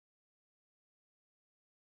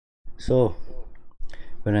So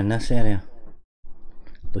we're in this area,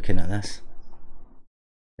 looking at this,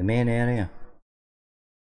 the main area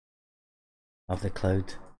of the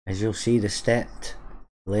cloud. As you'll see, the stepped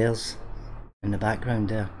layers in the background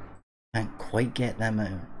there, can't quite get them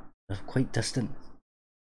out, they're quite distant.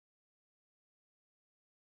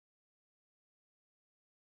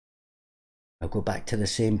 I'll go back to the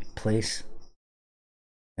same place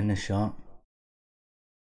in the shot.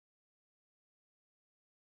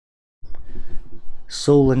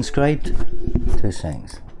 Soul inscribed. 2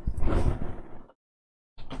 seconds.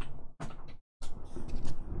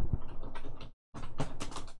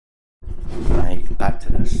 Right, back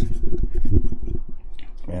to this.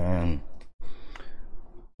 We're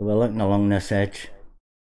looking along this edge.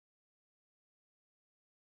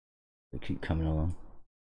 They keep coming along.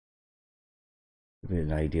 Give you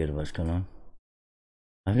an idea of what's going on.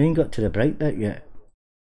 I haven't even got to the bright bit yet.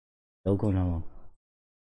 Still going along.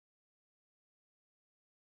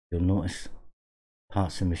 You'll notice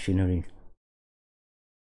parts of machinery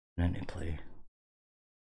into play.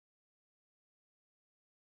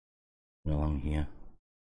 And along here.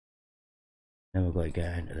 Now we've got to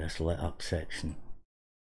get into this lit up section.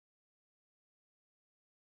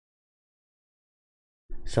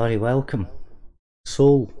 Sorry, welcome.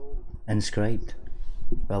 Soul inscribed.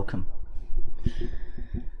 Welcome.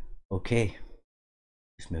 Okay.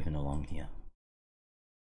 Just moving along here.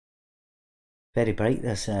 Very bright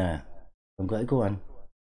this I'm going to go in.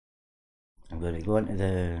 I'm going to go into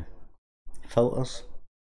the filters.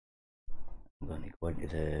 I'm going to go into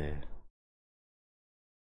the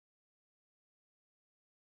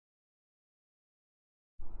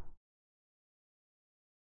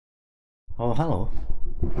oh, hello.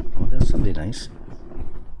 Oh, there's somebody nice.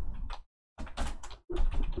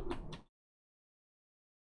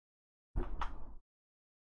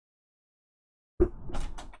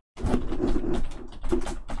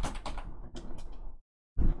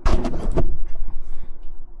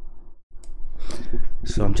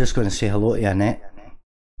 So I'm just going to say hello to Annette.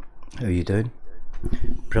 How are you doing?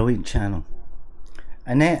 Brilliant channel.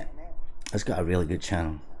 Annette has got a really good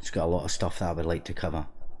channel. She's got a lot of stuff that I would like to cover.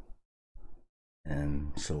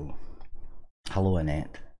 So hello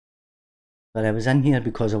Annette. But I was in here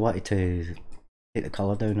because I wanted to take the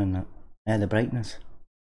colour down on that. The brightness.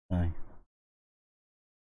 Aye.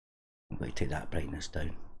 I'm going to take that brightness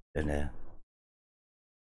down there.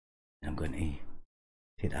 And I'm going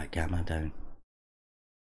to take that gamma down.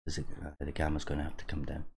 The gamma's going to have to come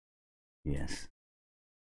down. Yes.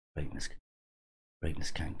 Brightness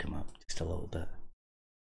can come up just a little bit.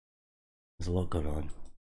 There's a lot going on.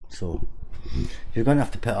 So you're going to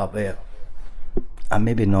have to put up there and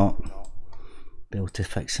maybe not be able to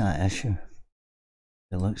fix that issue.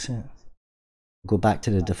 It looks it. Go back to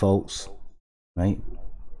the defaults, right?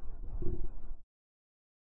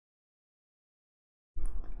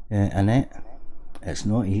 Annette, it's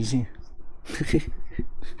not easy.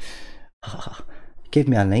 Gave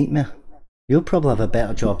me a nightmare. You'll probably have a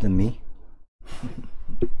better job than me.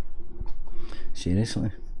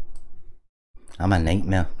 Seriously. I'm a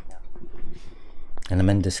nightmare. And I'm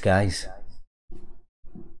in disguise.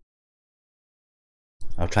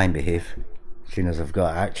 I'll try and behave, seeing as I've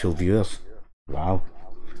got actual viewers. Wow.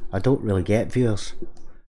 I don't really get viewers.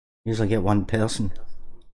 Usually get one person.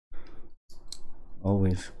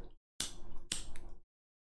 Always.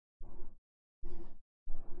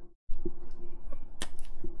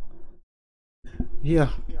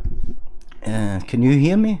 Yeah. Can you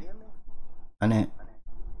hear me? Annette,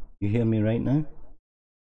 you hear me right now?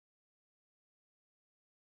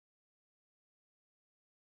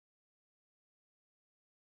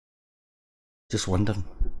 Just wondering,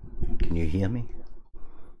 can you hear me?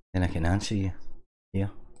 Then I can answer you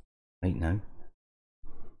here, right now.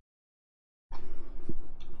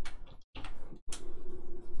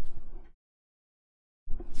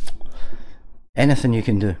 Anything you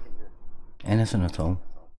can do, anything at all,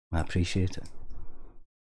 I appreciate it,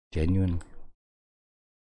 genuinely.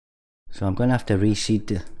 So I'm going to have to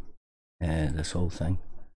reseed this whole thing,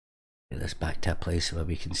 get this back to a place where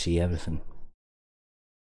we can see everything.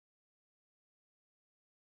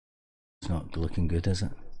 It's not looking good, is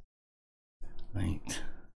it? Right,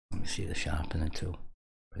 let me see the sharpening tool,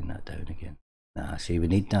 bring that down again. Nah, see, we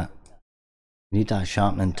need that. We need that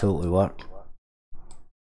sharpening tool to work.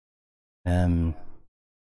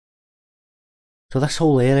 So this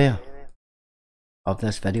whole area of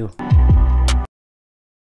this video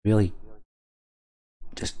really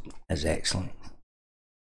just is excellent.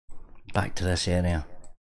 Back to this area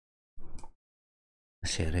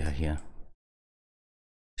here,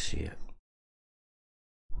 see it.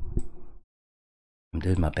 I'm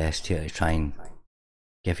doing my best here to try and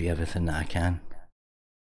give you everything that I can.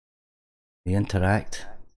 The interact?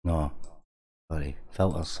 No, sorry,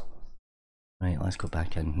 filters. Right, let's go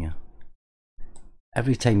back in here.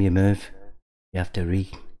 Every time you move, you have to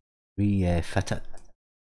refit it.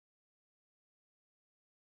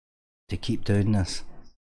 To keep doing this,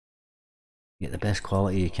 get the best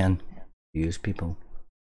quality you can to use people.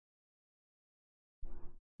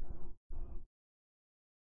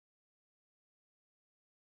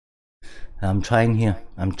 I'm trying here.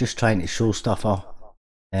 I'm just trying to show stuff off.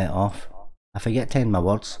 I forget to end my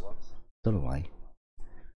words. Don't know why.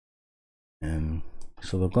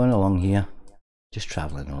 So we're going along here, just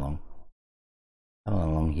travelling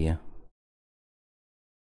along here.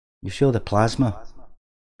 You show the plasma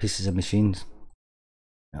pieces of machines.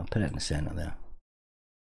 I'll put it in the centre there.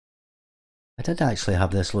 I did actually have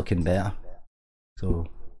this looking better, so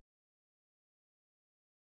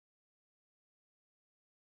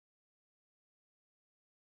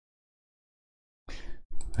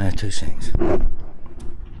two seconds.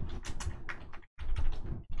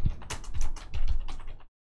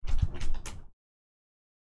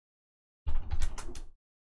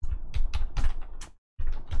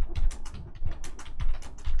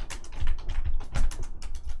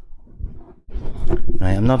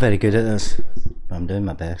 Right, I'm not very good at this, but I'm doing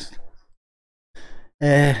my best.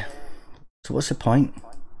 So what's the point?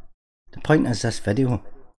 The point is this video.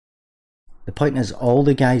 The point is all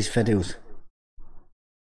the guys' videos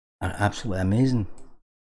are absolutely amazing.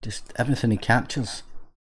 Just everything he captures.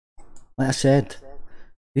 Like I said,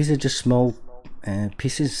 these are just small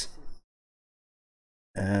pieces.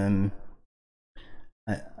 I'd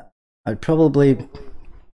probably,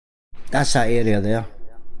 that's that area there,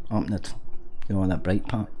 up in it, you know, that bright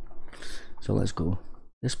part. So let's go.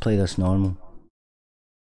 Let's play this normal.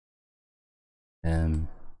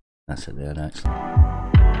 That's it there actually.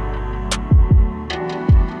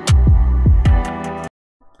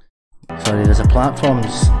 Sorry, there's a platform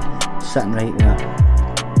sitting right there.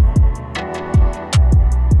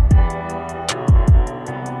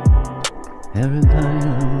 Everybody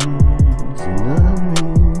loves to love me.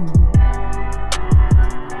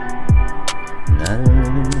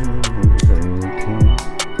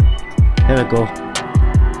 Here we go.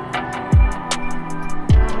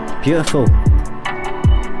 Beautiful.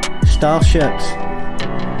 Starships.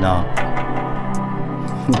 No.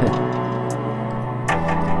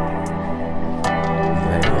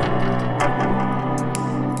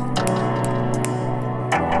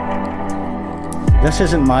 This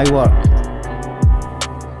isn't my work.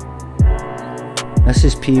 This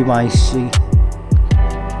is PYC.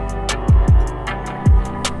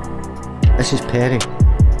 This is Perry.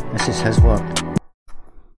 This is his work.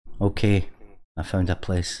 Okay, I found a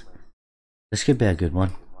place. This could be a good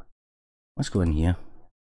one. Let's go in here.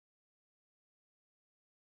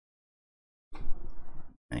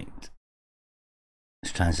 Right.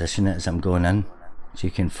 Let's transition it as I'm going in, so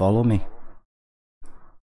you can follow me.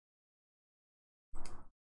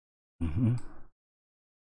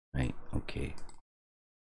 Right, okay.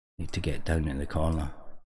 Need to get down in the corner.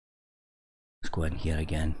 Let's go in here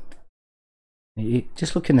again.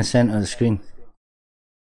 Just look in the centre of the screen.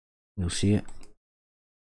 You'll see it.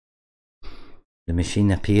 The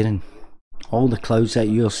machine appearing. All the clouds that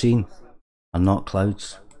you're seeing are not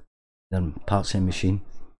clouds. They're parts of the machine.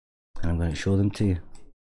 And I'm going to show them to you.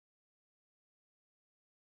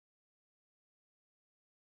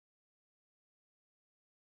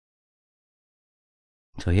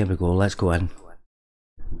 So here we go, let's go in.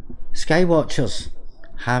 Skywatchers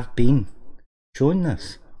have been showing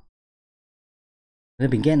this. They've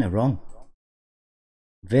been getting it wrong.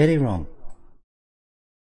 Very wrong.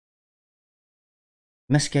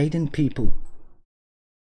 Misguiding people.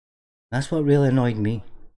 That's what really annoyed me.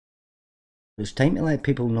 It's time to let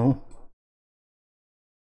people know.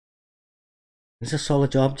 It's a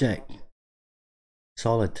solid object.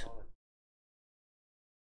 Solid.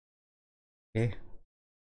 Okay.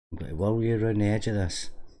 I'm going to whirl you around the edge of this.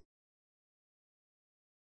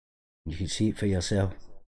 You can see it for yourself.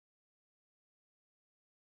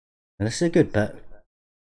 Now this is a good bit.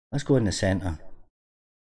 Let's go in the centre.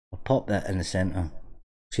 I'll pop that in the centre.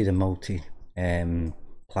 See the multi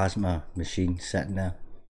plasma machine sitting there.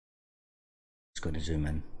 Just going to zoom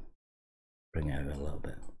in. Bring it out a little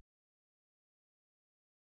bit.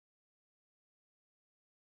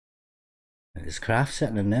 And there's craft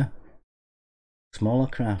sitting in there. Smaller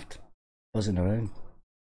craft buzzing around.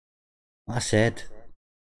 Like I said,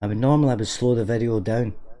 I would slow the video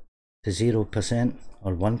down to 0%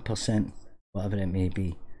 or 1%, whatever it may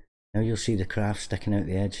be. Now you'll see the craft sticking out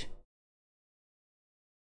the edge.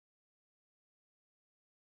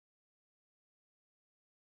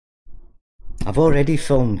 I've already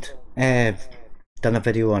filmed, done a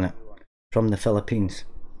video on it from the Philippines.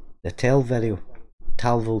 The Tal video,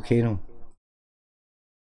 Tal volcano.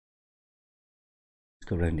 Let's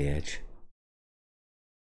go around the edge.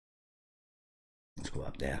 Let's go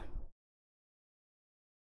up there.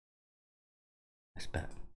 This bit.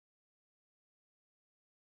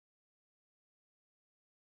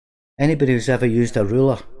 Anybody who's ever used a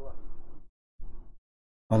ruler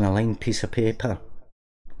on a lined piece of paper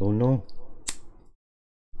will know.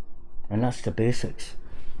 And that's the basics.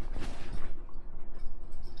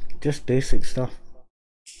 Just basic stuff.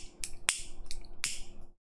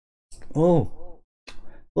 Oh,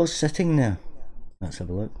 what's sitting there? Let's have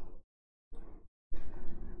a look.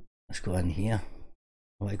 Let's go in here.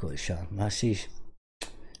 Oh, I got to shut. I see.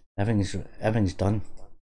 Everything's done.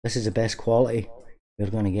 This is the best quality you're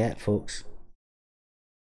going to get, folks.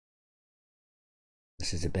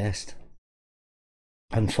 This is the best.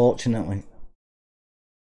 Unfortunately,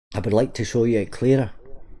 I would like to show you it clearer,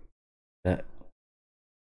 but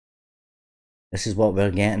this is what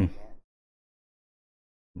we're getting.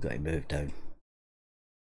 We've got to move down.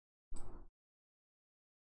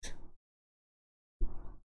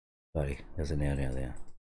 Sorry, there's an area there.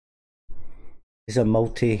 These are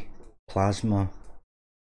multi-plasma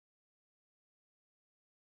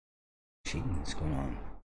machines going on.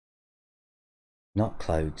 Not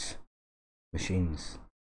clouds, machines.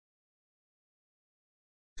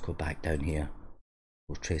 Let's go back down here.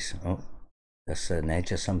 We'll trace. Oh, there's an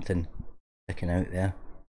edge of something sticking out there,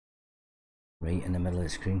 right in the middle of the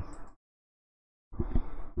screen.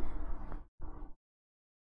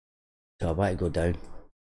 So I want to go down.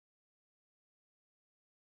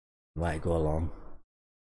 I want to go along.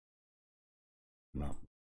 Let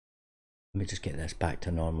me just get this back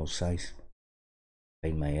to normal size.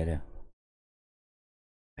 Find my area.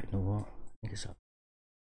 You know what? I think it's up.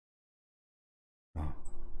 Oh.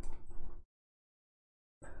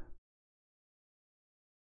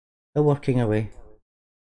 They're working away.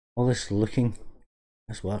 All this looking,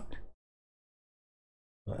 this work.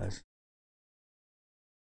 What it is.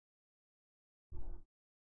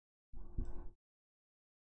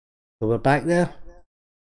 So we're back there?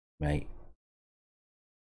 Right.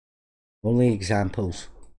 Only examples.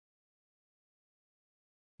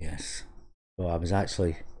 Yes. So I was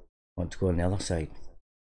actually want to go on the other side.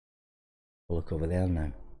 We'll look over there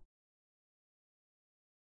now.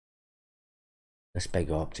 This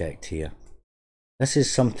big object here. This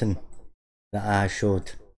is something that I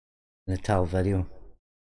showed in the Tal video.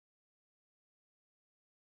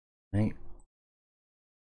 Right?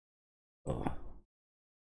 Oh.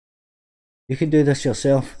 You can do this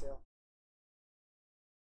yourself.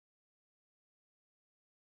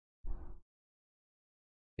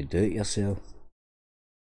 You do it yourself.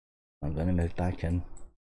 I'm going to move back in.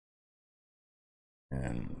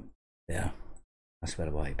 There. That's where I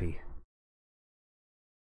want to be.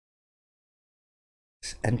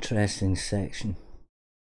 It's an interesting section.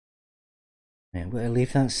 Right, I'm going to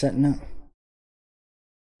leave that sitting up.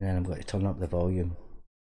 And then I'm going to turn up the volume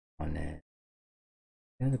on it.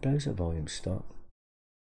 Yeah, the browser volume stopped.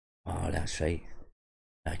 Oh, that's right.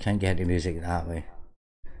 I can't get the music that way.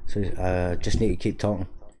 So I just need to keep talking.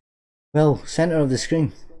 Well, center of the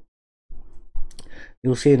screen.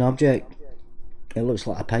 You'll see an object. It looks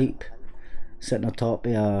like a pipe sitting on top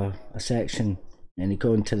of a section, and you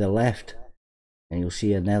go into the left and you'll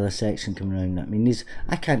see another section coming around. I mean, these,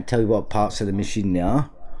 I can't tell you what parts of the machine they are,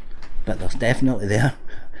 but they're definitely there.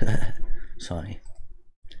 Sorry.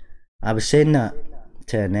 I was saying that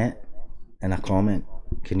to Annette in a comment.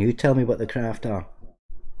 Can you tell me what the craft are?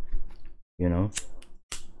 You know,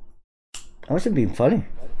 I wasn't being funny.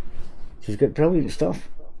 She's got brilliant stuff.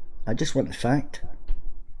 I just want the fact.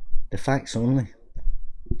 The facts only.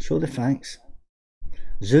 Show the facts.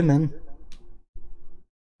 Zoom in.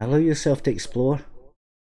 Allow yourself to explore.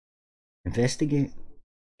 Investigate.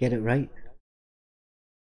 Get it right.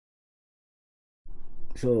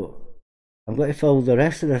 So, I'm going to fill the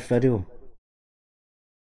rest of this video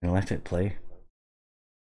and let it play.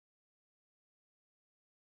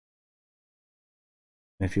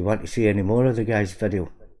 If you want to see any more of the guy's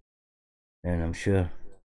video, then I'm sure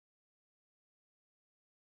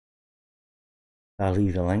I'll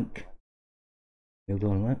leave a link. You'll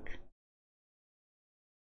go and look.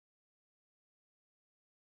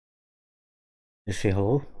 Just say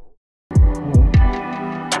hello. Hello.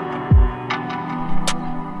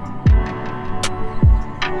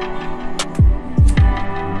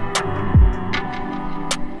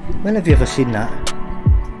 When have you ever seen that?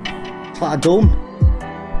 It's like a dome.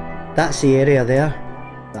 That's the area there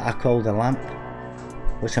that I call the lamp,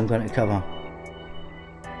 which I'm going to cover.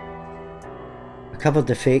 covered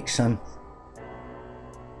the fake sun.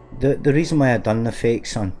 The reason why I done the fake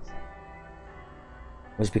sun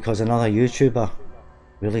was because another YouTuber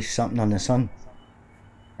released something on the sun,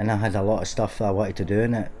 and I had a lot of stuff that I wanted to do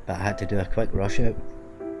in it, but I had to do a quick rush out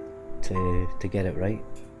to get it right.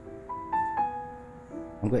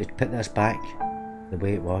 I'm going to put this back the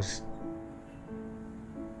way it was.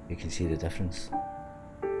 You can see the difference.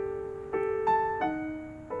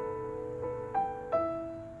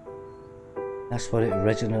 That's what it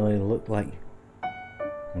originally looked like.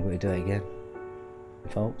 I'm going to do it again.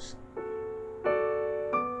 Defaults.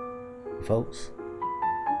 Defaults.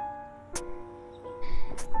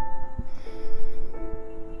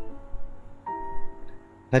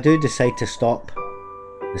 If I do decide to stop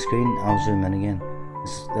the screen, I'll zoom in again.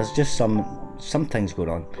 There's just some things going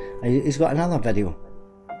on. He's got another video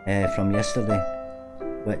from yesterday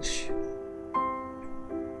which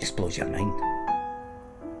just blows your mind.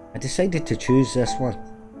 I decided to choose this one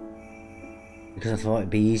because I thought it'd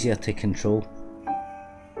be easier to control.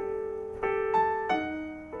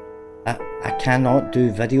 I cannot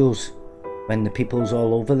do videos when the people's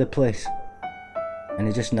all over the place and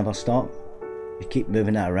they just never stop. You keep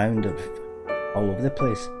moving it around all over the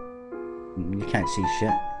place. You can't see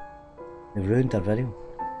shit. They've ruined their video.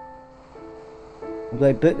 I'm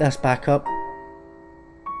going to boot this back up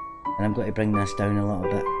and I'm going to bring this down a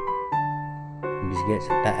little bit because it gets a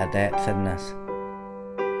bit of depth in this.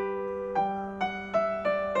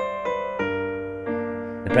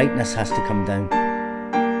 The brightness has to come down.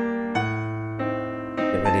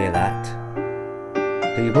 Get rid of that.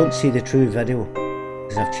 So you won't see the true video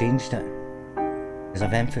because I've changed it. Because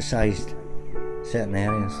I've emphasised certain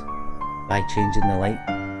areas by changing the light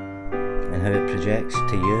and how it projects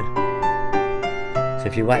to you. So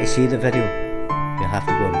if you want to see the video, you have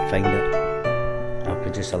to go and find it. I'll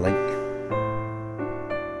produce a link.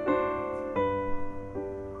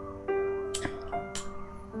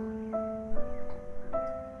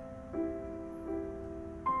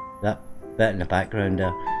 That bit in the background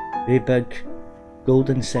there, very big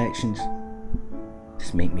golden sections,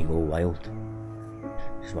 just make me go wild.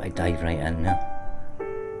 Just want to dive right in there.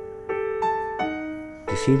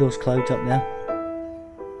 Do you see those clouds up there?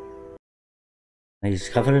 Now he's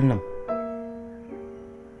covering them.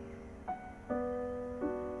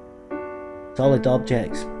 Solid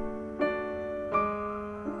objects.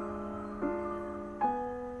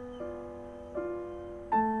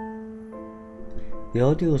 The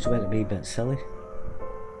audio's going to be a bit silly.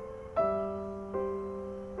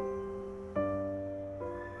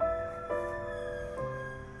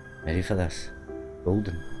 Ready for this?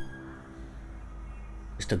 Golden.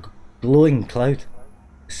 Just a glowing cloud.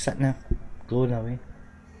 Just sitting there, glowing away.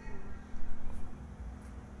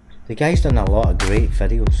 The guy's done a lot of great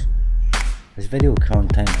videos. His video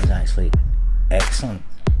content is actually excellent.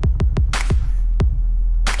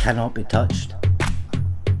 Cannot be touched.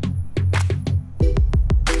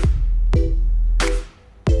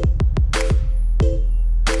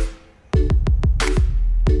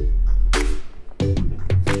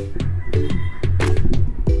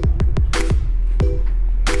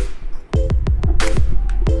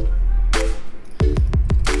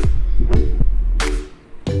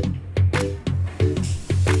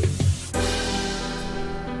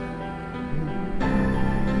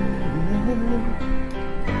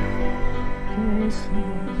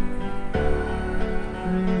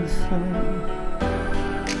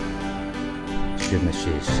 Je me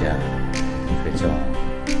suis cher,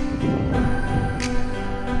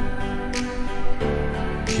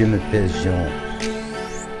 je m'appelle Jean.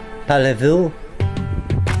 Parlez-vous?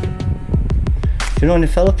 You know, in the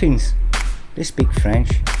Philippines, they speak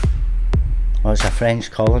French. Oh, it's a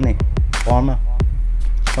French colony. Former.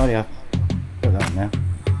 Sorry, I put that now.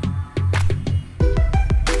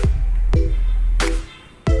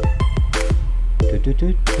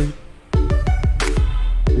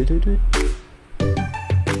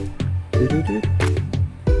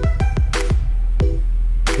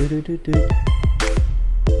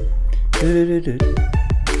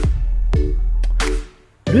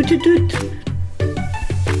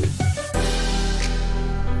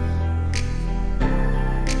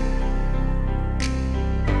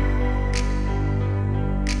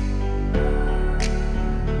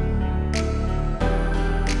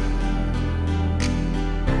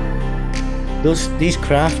 These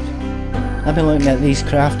craft, I've been looking at these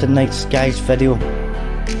crafting nights guys video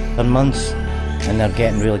for months and they're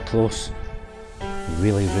getting really close.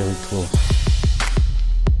 Really close.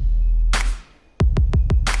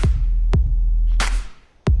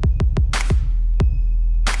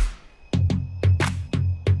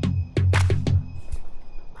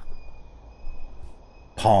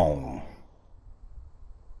 Pong.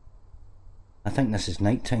 I think this is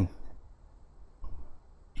nighttime.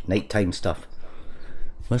 Nighttime stuff.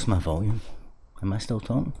 Where's my volume? Am I still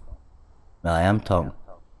talking? Well, I am talking.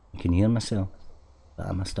 You can hear myself. But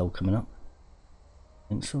am I still coming up? I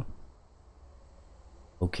think so.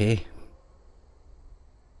 Okay.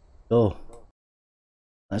 So,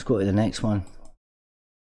 let's go to the next one.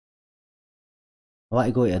 I want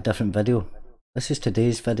to go to a different video. This is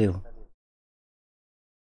today's video.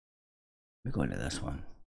 We're going to this one.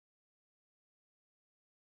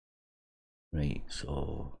 Right,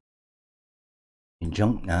 so you can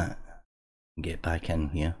junk that and get back in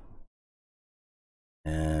here.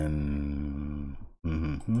 Here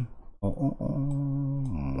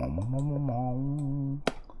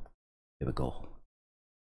we go.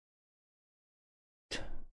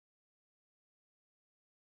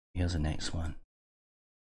 Here's the next one.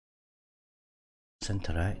 Let's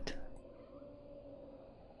interact.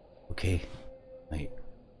 Okay, right,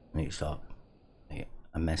 stop. Right,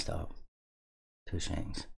 I messed up. 2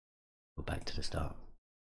 seconds. Go back to the start.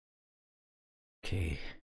 Okay,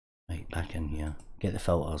 right, back in here. Get the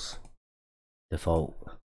filters. Default.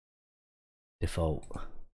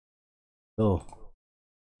 So,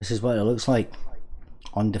 this is what it looks like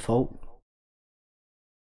on default.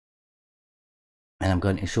 And I'm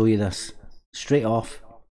going to show you this straight off.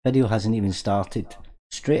 Video hasn't even started.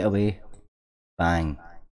 Straight away, bang,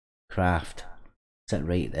 craft. Sit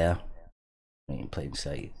right there, right in plain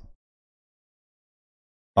sight.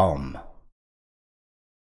 Bomb.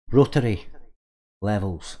 Rotary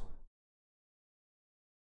levels.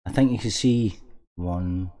 I think you can see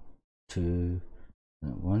 1, 2,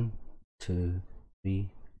 3,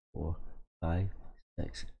 4, 5,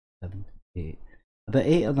 6, 7, 8. About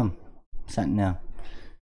 8 of them sitting there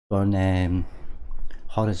on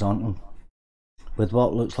horizontal with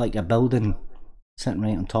what looks like a building sitting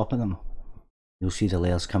right on top of them. You'll see the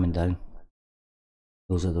layers coming down.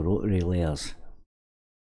 Those are the rotary layers.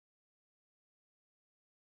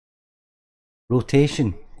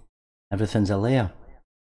 Rotation. Everything's a layer.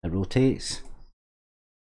 It rotates.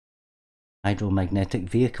 Hydromagnetic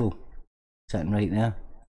vehicle. Sitting right there.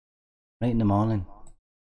 Right in the morning.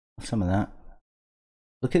 Have some of that.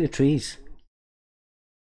 Look at the trees.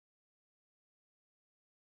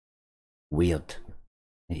 Weird.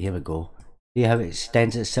 Here we go. See how it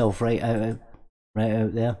extends itself right out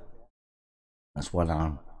there? That's one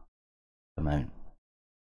arm. Come out.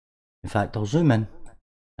 In fact, I'll zoom in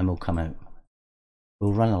and we'll come out.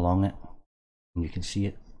 We'll run along it and you can see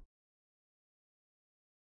it.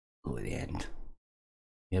 Go to the end.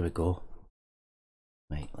 Here we go.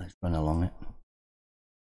 Right, let's run along it.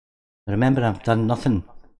 Remember, I've done nothing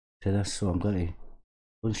to this, so I'm going to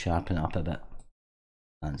go and sharpen it up a bit.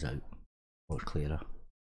 Hands out. More clearer.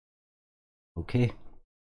 Okay.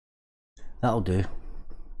 That'll do.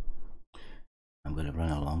 I'm going to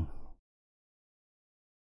run along.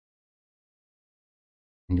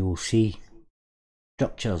 And you'll see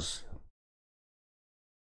structures.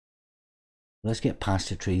 Let's get past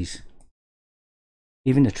the trees.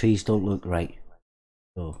 Even the trees don't look right.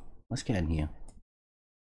 So let's get in here.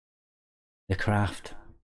 The craft.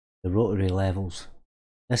 The rotary levels.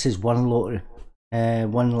 This is one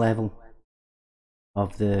level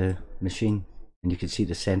of the machine. And you can see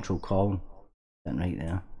the central column sitting right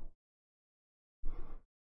there.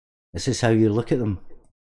 This is how you look at them.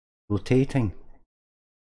 Rotating.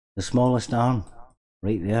 The smallest arm.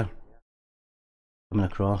 Right there. Coming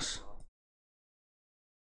across.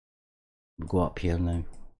 We'll go up here now.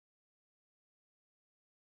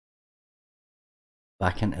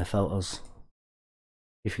 Back into the filters.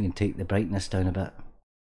 If you can take the brightness down a bit.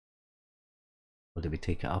 Or do we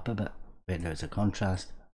take it up a bit? Right now it's a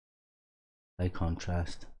contrast. High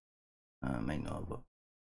contrast. Might not, but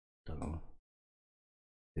don't know.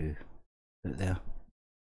 Do it there.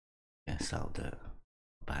 Yes, that'll do it.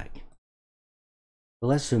 Back. So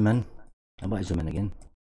let's zoom in. I want to zoom in again.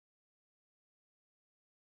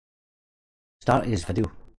 Start his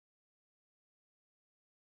video.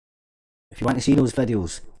 If you want to see those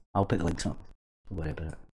videos, I'll put the links up. Don't worry about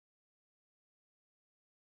it.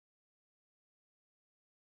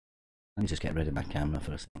 Let me just get rid of my camera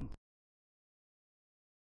for a second.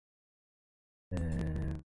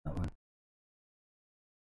 That one.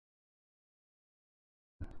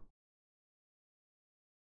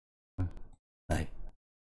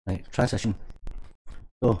 Right, transition.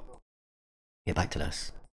 So, get back to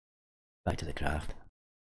this. Back to the craft.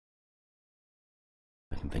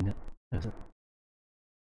 If I can find it. Where is it?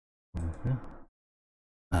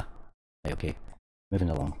 Ah, right, okay. Moving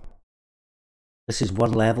along. This is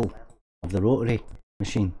one level of the rotary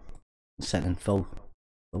machine. It's sitting in full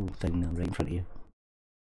Little thing right in front of you.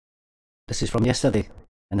 This is from yesterday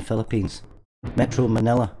in the Philippines. Metro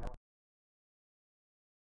Manila.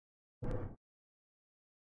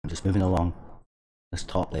 I'm just moving along this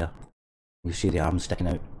top there. You see the arms sticking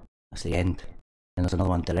out. That's the end. And there's another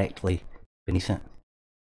one directly beneath it.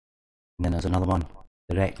 And then there's another one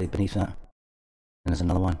directly beneath that. And there's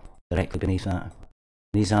another one directly beneath that.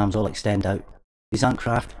 These arms all extend out. These aren't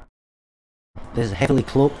craft. This is heavily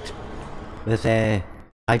cloaked with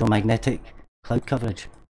hydromagnetic cloud coverage.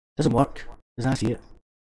 Doesn't work, as I see it.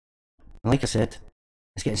 And like I said,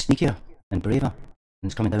 it's getting sneakier and braver, and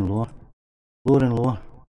it's coming down lower. Lower and lower.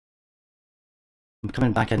 I'm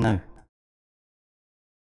coming back in now.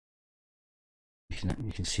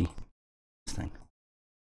 You can see this thing.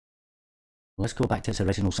 Let's go back to its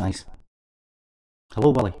original size.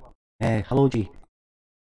 Hello, Willie. Hello, G.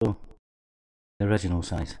 So, the original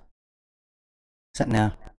size. Sitting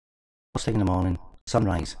there, first thing in the morning,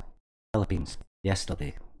 sunrise, Philippines,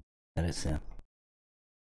 yesterday. There it's there.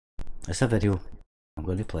 It's a video. I'm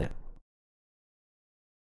going to play it.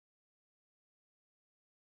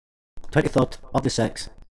 23rd of the 6th.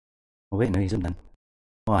 Oh wait, no, he's in.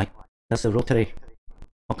 Oh aye, there's the rotary.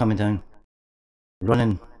 All coming down.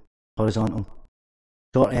 Running horizontal.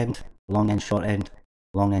 Short end, long end, short end,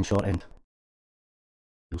 long end, short end.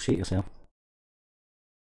 You'll see it yourself.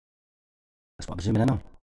 That's what I'm zooming in on.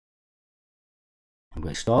 I'm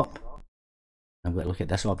going to stop. I'm going to look at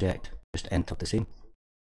this object. Just enter the scene.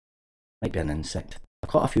 Might be an insect. I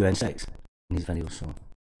caught a few insects in these videos, so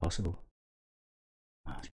possible.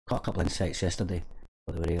 I caught a couple of insects yesterday,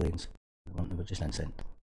 but they were aliens. They were just insect.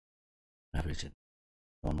 Average,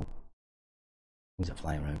 normal. Things that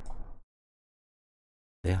fly around.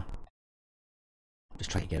 There.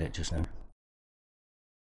 Just try to get it just now.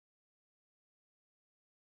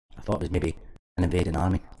 I thought it was maybe an invading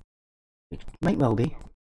army. It might well be.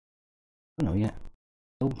 I don't know yet.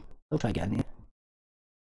 They'll try to get in here.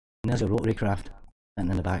 And there's a rotary craft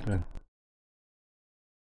sitting in the background.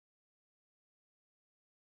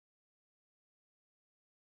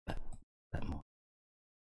 Bit more.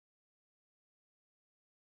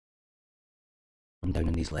 I'm down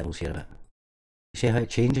in these levels here a bit. You see how it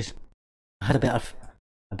changes? I had a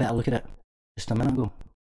better look at it just a minute ago.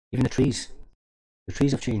 Even the trees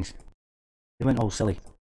have changed. They went all silly.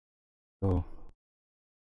 So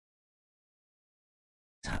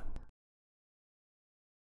what's that?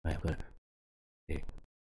 Right, I've got it. Okay.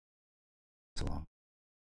 It's along.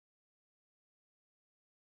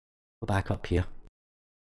 Go back up here.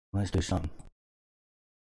 Let's do something.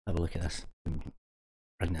 Have a look at this.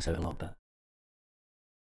 Bring this out a little bit.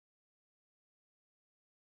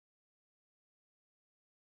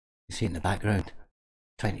 You see it in the background,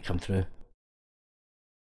 trying to come through. And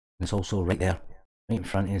it's also right there, right in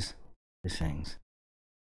front of us, these things.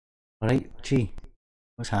 Alright, G,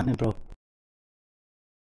 what's happening, bro?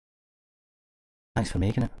 Thanks for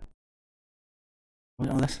making it. Look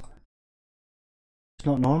at all this. It's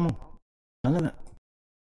not normal. None of it.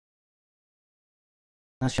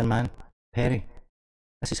 That's your man, Perry.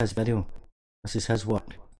 This is his video. This is his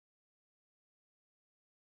work.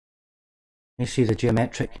 You see the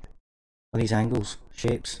geometric of these angles,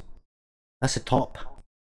 shapes. That's the top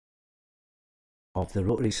of the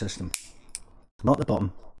rotary system. Not the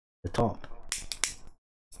bottom, the top.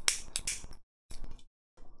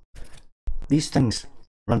 These things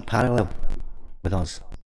run parallel with us.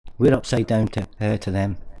 We're upside down to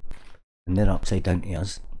them, and they're upside down to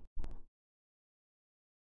us.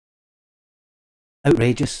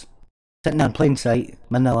 Outrageous. Sitting there in plain sight,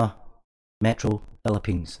 Manila, Metro,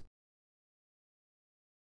 Philippines.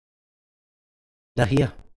 They're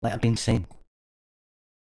here, like I've been saying.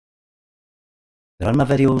 They're on my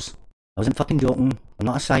videos. I wasn't fucking joking. I'm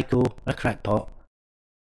not a psycho or a crackpot.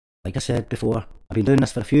 Like I said before, I've been doing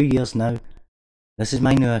this for a few years now. This is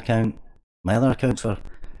my new account. My other accounts were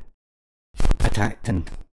attacked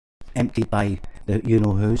and emptied by the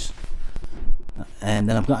you-know-who's. And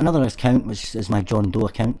then I've got another account, which is my John Doe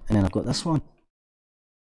account, and then I've got this one.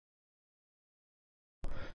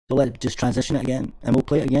 So let's just transition it again, and we'll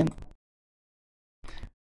play it again.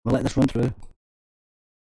 We'll let this run through.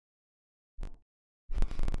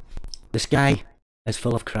 The sky is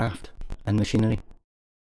full of craft and machinery.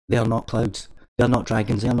 They are not clouds. They are not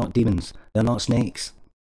dragons. They are not demons. They are not snakes.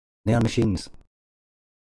 They are machines.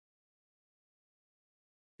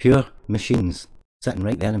 Pure machines, sitting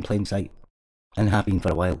right there in plain sight, and have been for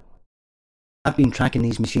a while. I've been tracking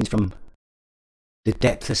these machines from the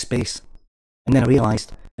depth of space, and then I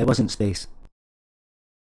realised it wasn't space.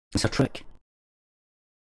 It's a trick.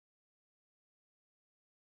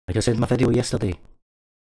 Like I said in my video yesterday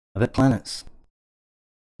about planets.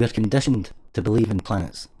 We're conditioned to believe in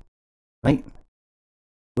planets, right?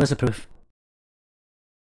 Where's the proof?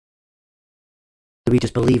 Do we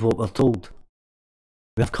just believe what we're told?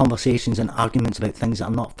 We have conversations and arguments about things that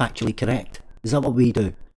are not factually correct. Is that what we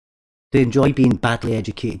do? Do you enjoy being badly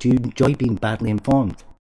educated? Do you enjoy being badly informed?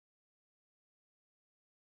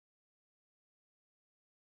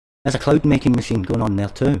 There's a cloud making machine going on there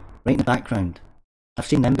too, right in the background. I've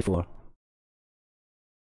seen them before.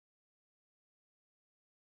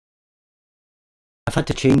 I've had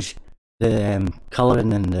to change the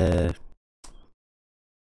colouring in the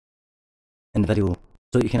video so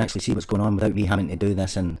that you can actually see what's going on without me having to do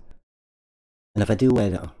this in a video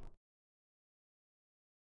editor.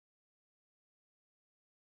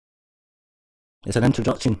 It's an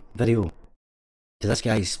introduction video to this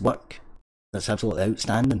guy's work that's absolutely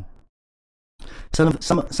outstanding. Some of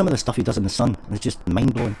the stuff he does in the sun is just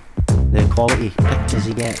mind blowing. The quality pictures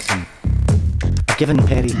he gets, and I've given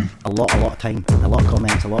Perry a lot of time, a lot of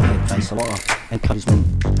comments, a lot of advice, a lot of encouragement,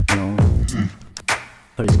 you know,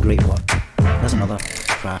 for his great work. There's another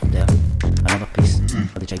craft there, another piece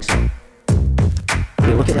of the jigsaw. If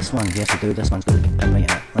you look at this one, he has to do this one's got a big pin right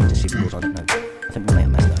in it. Let me just see if it goes on it now. I think we might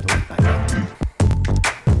have missed it. I don't look back there.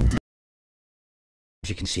 As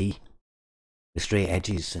you can see, the straight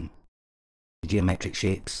edges and the geometric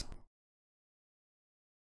shapes.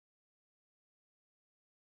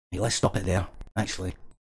 Hey, let's stop it there, actually.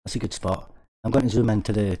 That's a good spot. I'm going to zoom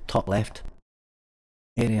into the top left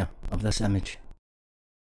area of this image.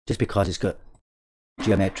 Just because it's got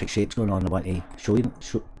geometric shapes going on, I want to show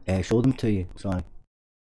them to you. Sorry.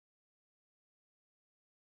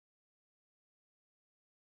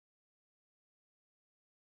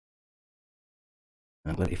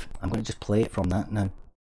 I'm going to just play it from that now.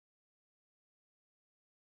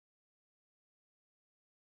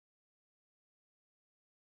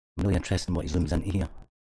 I'm really interested in what he zooms into here.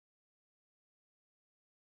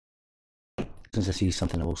 As soon as I see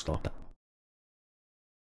something, I will stop it.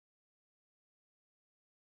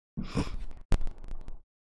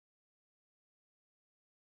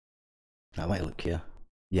 I might look here.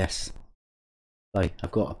 Yes. Sorry,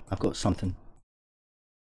 I've got something.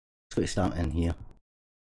 It's got to start in here.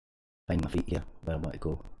 Find my feet here, where I want to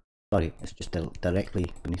go. Sorry, it's just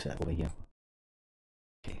directly beneath it over here.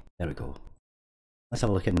 Okay, there we go. Let's have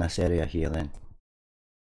a look in this area here then.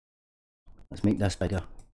 Let's make this bigger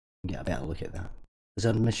and get a better look at that. Is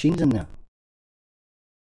there machines in there?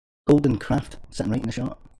 Golden craft sitting right in the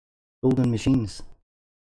shot. Golden machines.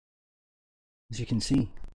 As you can see,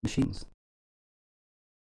 machines.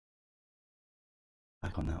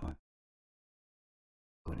 Back on that one.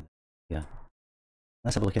 Yeah.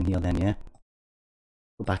 Let's have a look in here then, yeah.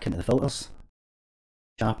 Go back into the filters.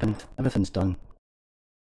 Sharpened, everything's done.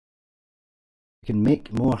 We can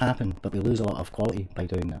make more happen, but we lose a lot of quality by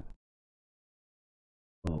doing that.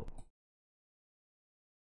 So,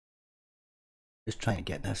 just trying to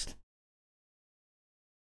get this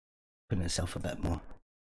putting itself a bit more.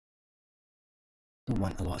 Don't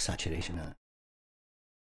want a lot of saturation in it.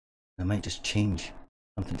 I might just change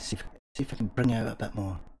something to see if I can bring it out a bit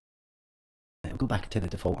more. I'll go back to the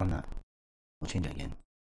default on that. I'll change it again.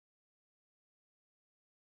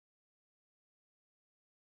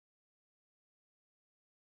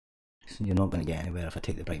 So you're not going to get anywhere if I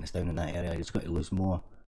take the brightness down in that area. You're just going to lose more.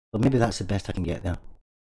 But maybe that's the best I can get there.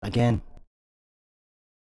 Again,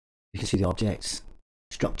 you can see the objects,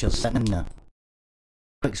 structures sitting in there.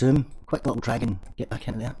 Quick zoom, quick little drag and get back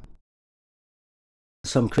into there.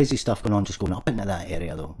 Some crazy stuff going on just going up into that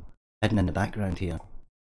area though, hidden in the background here.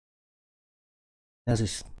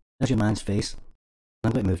 There's your man's face.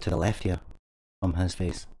 I'm going to move to the left here from his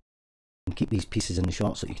face and keep these pieces in the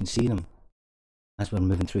shot so you can see them as we're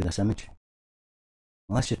moving through this image.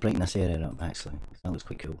 Well, let's just brighten this area up actually, that looks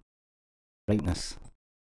quite cool. Brightness.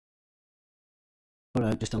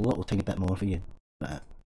 Alright, just a little tiny bit more for you, but I'm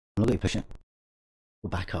not going to push it. Go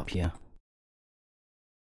back up here.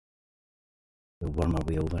 We'll worm our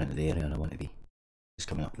way over into the area I want to be. Just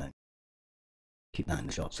coming up now. Keep that in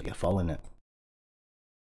the shot so you're following it.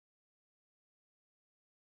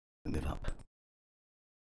 Move up.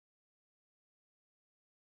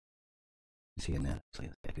 See in there,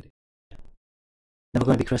 actually, that's a good idea. Never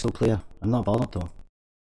going to be crystal clear. I'm not bothered though.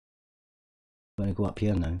 I'm going to go up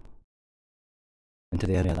here now. Into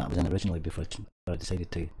the area that I was in originally before I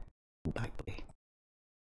decided to go back the way.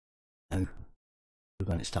 Now, we're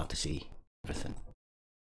going to start to see everything.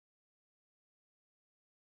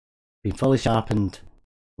 Being fully sharpened,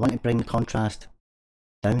 I want to bring the contrast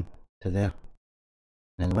down to there.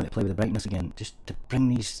 And then I want to play with the brightness again, just to bring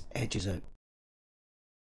these edges out.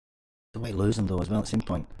 Don't want to lose them though as well at the same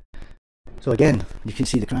point. So again, you can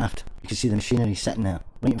see the craft. You can see the machinery sitting there,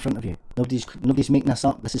 right in front of you. Nobody's making this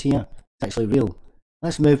up. This is here. It's actually real.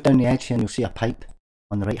 Let's move down the edge here and you'll see a pipe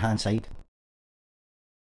on the right hand side.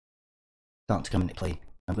 Starting to come into play.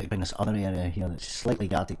 I'm going to bring this other area here that's slightly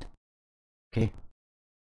guarded. Okay.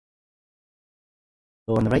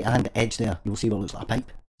 So on the right hand edge there, you'll see what looks like a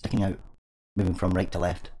pipe sticking out, moving from right to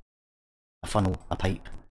left. A funnel, a pipe,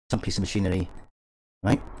 some piece of machinery.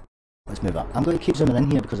 Right? Let's move up. I'm going to keep zooming in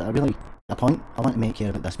here because the point I want to make here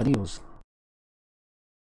about this video is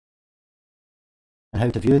and how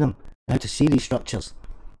to view them, and how to see these structures,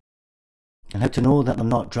 and how to know that they're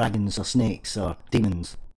not dragons or snakes or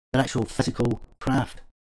demons. They're actual physical craft.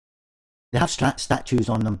 They have statues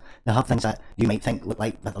on them. They have things that you might think look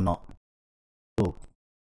like, but they're not. So,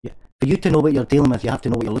 yeah, for you to know what you're dealing with, you have to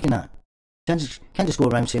know what you're looking at. You can't just go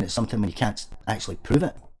around saying it's something when you can't actually prove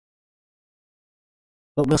it.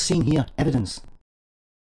 But we're seeing here evidence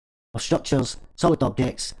of structures, solid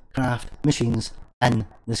objects, craft, machines in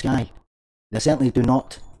the sky. They certainly do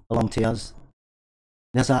not belong to us.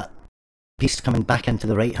 There's that piece coming back into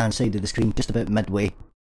the right hand side of the screen, just about midway.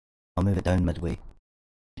 I'll move it down midway.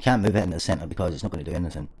 You can't move it into the centre because it's not going to do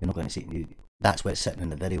anything. You're not going to see it. That's where it's sitting in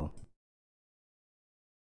the video.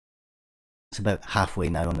 It's about halfway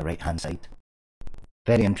now on the right hand side.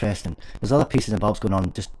 Very interesting. There's other pieces and bobs going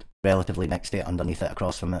on just relatively next to it, underneath it,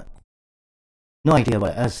 across from it. No idea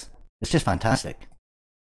what it is. It's just fantastic.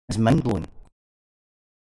 It's mind blowing.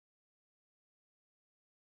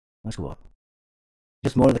 Let's go up.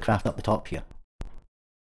 Just more of the craft up the top here.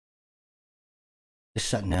 Just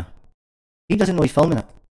sitting there. He doesn't know he's filming it.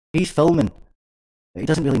 He's filming. But he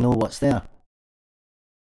doesn't really know what's there.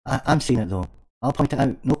 I'm seeing it though. I'll point it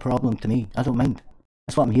out. No problem to me. I don't mind.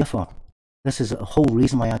 That's what I'm here for. This is the whole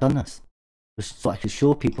reason why I've done this. Just so I can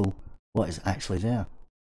show people what is actually there.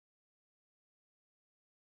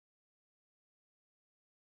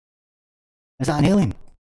 Is that an alien?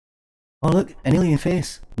 Oh look, an alien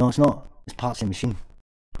face. No, it's not. It's parts of the machine.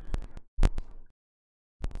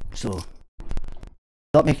 So,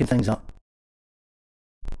 stop making things up.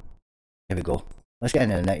 Here we go. Let's get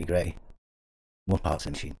into the nitty gritty. More parts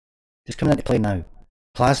of the machine. Just coming into play now.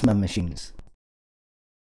 Plasma machines.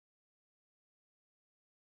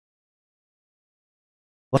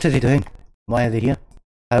 What are they doing? Why are they here?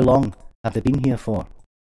 How long have they been here for?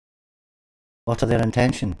 What are their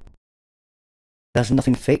intention? There's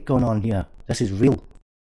nothing fake going on here. This is real.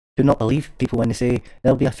 Do not believe people when they say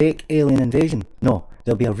there'll be a fake alien invasion. No,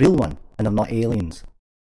 there'll be a real one, and they're not aliens.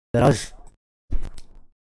 They're us.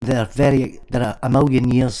 They're a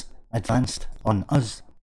million years advanced on us.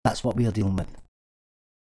 That's what we are dealing with.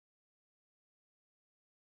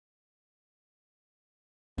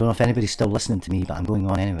 I don't know if anybody's still listening to me, but I'm going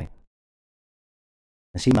on anyway.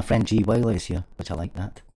 I see my friend G. Wiley is here, which I like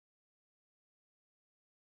that.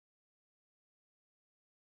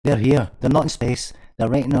 They're here. They're not in space. They're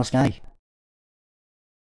right in our sky.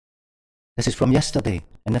 This is from yesterday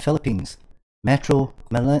in the Philippines. Metro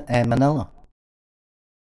Manila.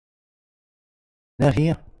 They're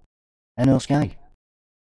here in our sky.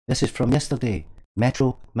 This is from yesterday.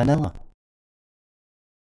 Metro Manila.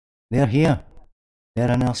 They're here.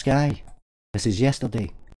 They're in our sky. This is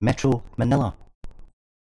yesterday. Metro Manila.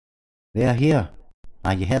 They're here.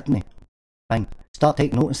 Ah, you heard me. Fine. Start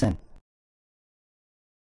taking notice then.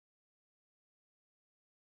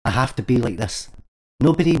 I have to be like this.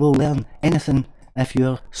 Nobody will learn anything if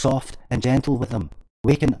you're soft and gentle with them.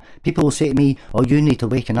 People will say to me, oh, you need to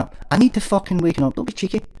waken up. I need to fucking waken up. Don't be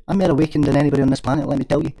cheeky. I'm more awakened than anybody on this planet, let me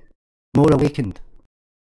tell you. More awakened.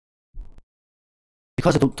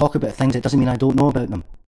 Because I don't talk about things, it doesn't mean I don't know about them.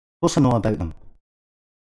 Of course I know about them.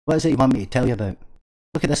 What is it you want me to tell you about?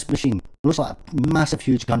 Look at this machine. It looks like a massive,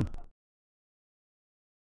 huge gun.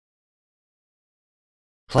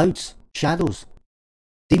 Clouds. Shadows.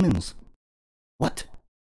 Demons. What?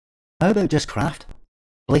 How about just craft?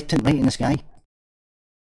 Blatant right in the sky?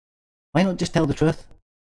 Why not just tell the truth?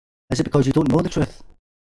 Is it because you don't know the truth?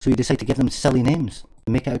 So you decide to give them silly names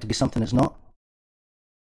and make it out to be something it's not?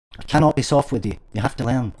 I cannot be soft with you. You have to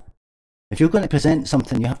learn. If you're going to present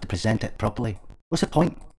something, you have to present it properly. What's the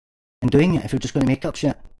point in doing it if you're just going to make up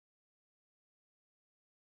shit?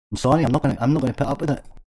 I'm sorry, I'm not going to put up with it.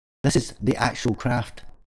 This is the actual craft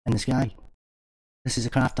in the sky. This is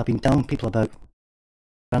a craft I've been telling people about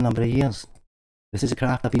for a number of years. This is a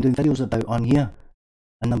craft I've been doing videos about on here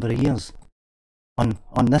a number of years. On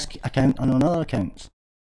this account and on other accounts.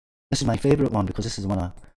 This is my favourite one because this is the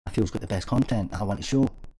one I feel's got the best content that I want to show.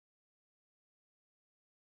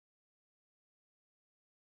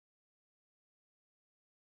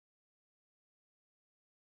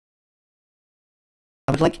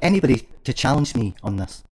 I would like anybody to challenge me on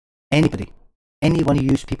this. Anybody. Any one of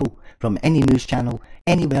you people from any news channel,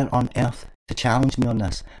 anywhere on earth, to challenge me on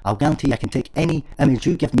this. I'll guarantee I can take any image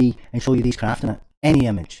you give me and show you these craft in it. Any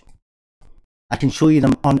image. I can show you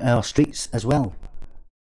them on our streets as well.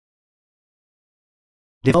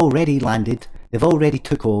 They've already landed, they've already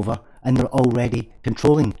took over, and they're already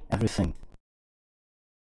controlling everything.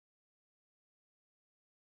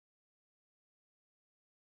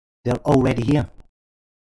 They're already here.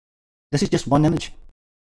 This is just one image.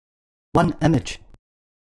 One image.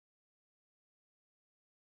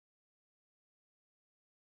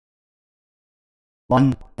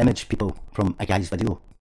 One image, people, from a guy's video.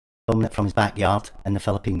 Filming it from his backyard in the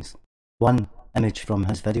Philippines. One image from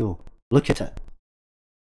his video. Look at it.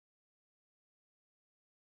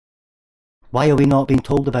 Why are we not being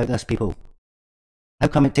told about this, people? How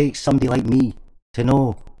come it takes somebody like me to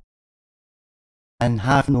know and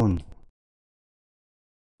have known?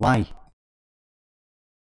 Why?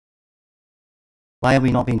 Why are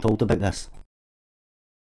we not being told about this?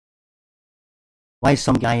 Why is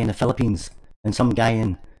some guy in the Philippines and some guy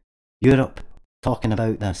in Europe talking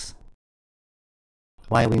about this?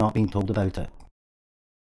 Why are we not being told about it?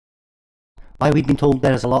 Why are we being told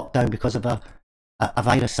there is a lockdown because of a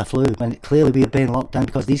virus, a flu, when clearly we are being locked down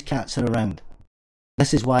because these cats are around?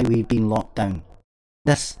 This is why we've been locked down.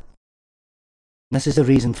 This is the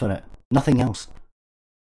reason for it. Nothing else.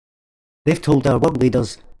 They've told our world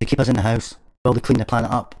leaders to keep us in the house while they clean the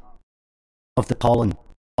planet up of the pollen,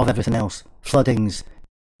 of everything else. Floodings,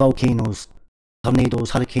 volcanoes,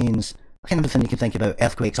 tornadoes, hurricanes, kind of everything you can think about,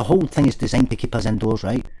 earthquakes. The whole thing is designed to keep us indoors,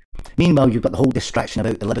 right? Meanwhile, you've got the whole distraction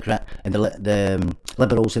about the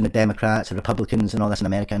liberals and the Democrats, the Republicans and all this in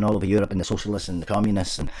America and all over Europe, and the socialists and the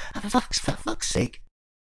communists, and for fuck's sake.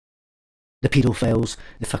 The pedophiles,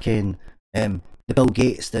 the fucking, the Bill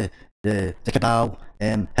Gates, the cabal,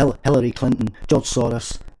 Hillary Clinton, George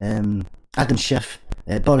Soros, Adam Schiff,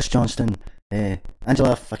 Boris Johnson,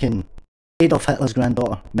 Angela fucking Adolf Hitler's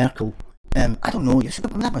granddaughter, Merkel. I don't know, there's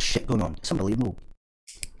that much shit going on. It's unbelievable.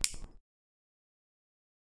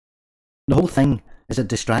 The whole thing is a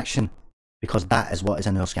distraction, because that is what is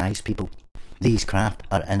in our skies, people. These craft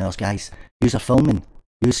are in our skies. Yous are filming,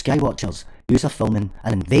 yous skywatchers, yous are filming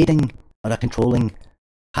and invading or are controlling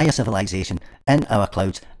higher civilization in our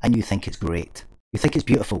clouds, and you think it's great. You think it's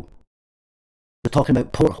beautiful. You're talking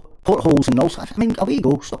about portholes and all sorts. I mean, away you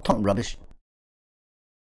go, stop talking rubbish.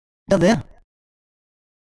 They're there.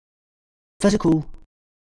 Physical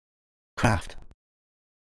craft.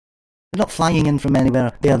 They're not flying in from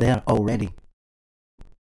anywhere, they're there already.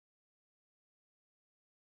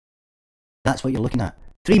 That's what you're looking at.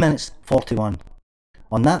 3 minutes 41.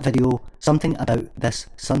 On that video, something about this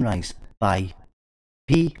sunrise by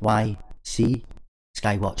PYC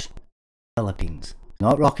SKYWATCH Philippines.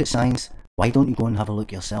 Not rocket science. Why don't you go and have a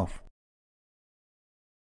look yourself?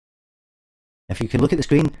 If you can look at the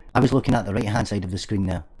screen, I was looking at the right hand side of the screen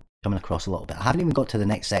there, coming across a little bit. I haven't even got to the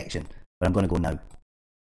next section, but I'm going to go now.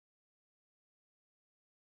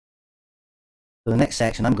 So the next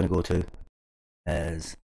section I'm going to go to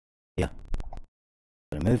is here. I'm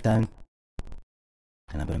going to move down,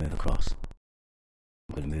 and I'm going to move across.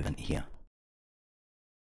 I'm going to move into here.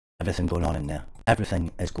 Everything going on in there.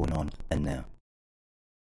 Everything is going on in there.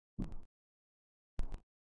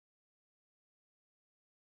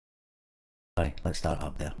 Sorry, let's start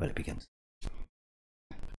up there where it begins.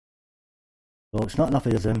 So it's not enough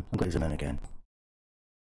of the zoom. I'm going to zoom in again.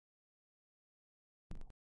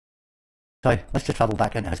 Sorry, let's just travel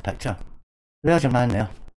back into his picture. There's your man there.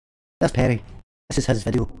 There's Perry. This is his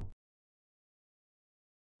video.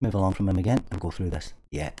 Move along from him again and go through this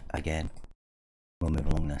yet again. We'll move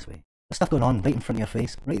along this way. There's stuff going on right in front of your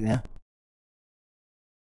face, right there.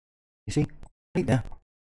 You see? Right there.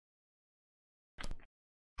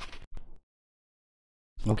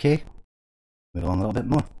 Okay. Move along a little bit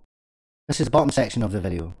more. This is the bottom section of the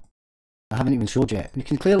video. I haven't even showed yet. You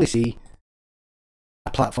can clearly see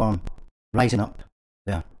a platform rising up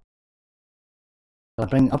there. I'll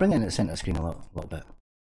bring it into the centre of the screen a little bit.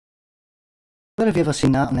 Where have you ever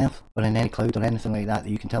seen that on Earth, or in any cloud or anything like that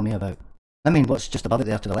you can tell me about? I mean, what's just above it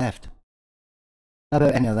there to the left? How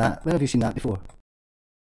about any of that? Where have you seen that before?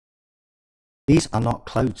 These are not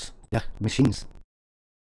clouds, they're machines.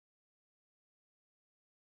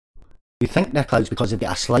 You think they're clouds because they've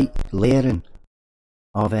got a slight layering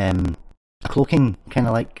of a cloaking, kind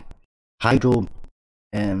of like hydro.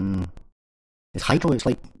 It's hydro. It's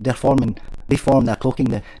like they form their cloaking.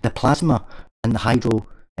 The plasma and the hydro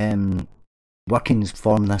workings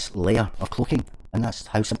form this layer of cloaking, and that's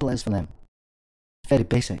how simple it is for them. It's very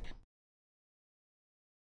basic.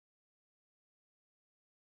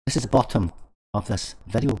 This is the bottom of this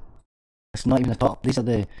video. It's not even the top. These are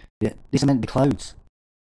these are meant to be clouds.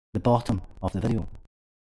 The bottom of the video.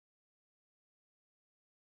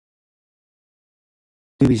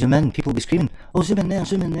 Do we zoom in? People will be screaming, oh, zoom in there,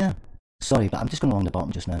 zoom in there. Sorry, but I'm just going along the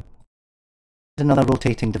bottom just now. There's another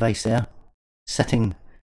rotating device there, sitting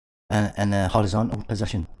in a horizontal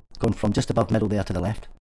position, going from just above middle there to the left,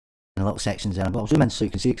 in little sections there. But I'll zoom in so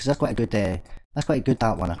you can see it, because that's quite a good.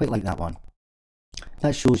 That one. I quite like that one.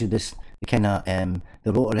 That shows you this, the kind of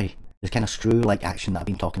the rotary, the kind of screw-like action that I've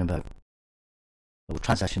been talking about. We'll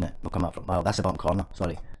transition it. We'll come up from, well, that's the bottom corner.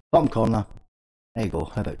 Sorry, bottom corner. There you go.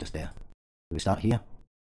 How about just there? Do we start here?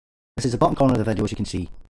 This is the bottom corner of the video, as you can see.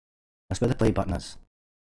 That's where the play button is.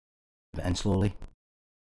 Put it in slowly.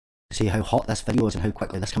 See how hot this video is and how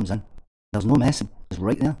quickly this comes in. There's no messing. It's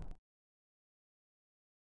right there.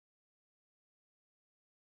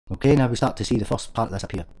 Okay, now we start to see the first part of this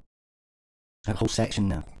appear. That whole section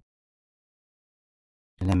there.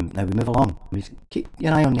 And then now we move along. We keep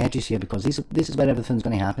your eye on the edges here, because this is where everything's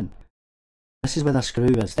going to happen. This is where the screw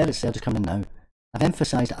is. There it's there, just coming now. I've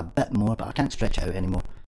emphasised it a bit more, but I can't stretch it out anymore.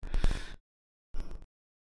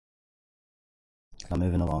 I'm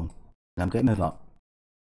moving along. And I'm going to move up.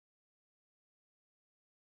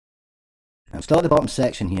 I'm still at the bottom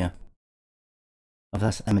section here of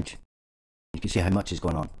this image. You can see how much is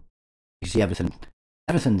going on. You can see everything.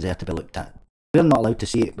 Everything's there to be looked at. We're not allowed to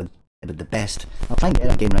see it with the best. I'll try and get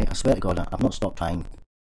it again right. I swear to God, I've not stopped trying.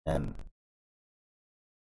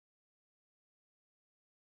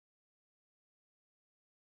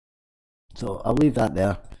 So I'll leave that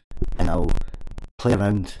there, and I'll play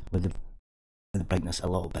around with the brightness a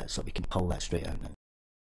little bit, so we can pull that straight out now.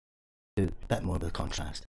 Do a bit more of the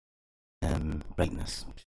contrast. Brightness.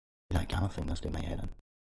 That gamma thing, that's doing my head in.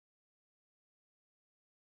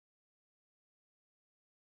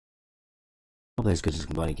 Probably as good as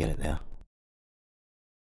I'm going to get it there.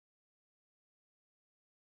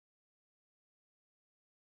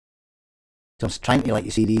 So I'm trying to let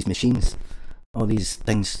you see these machines, all these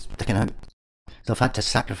things sticking out. So I've had to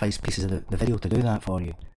sacrifice pieces of the video to do that for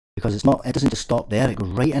you, because it doesn't just stop there, it goes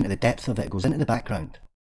right into the depth of it, it goes into the background.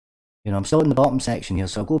 You know, I'm still in the bottom section here,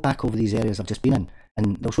 so I'll go back over these areas I've just been in,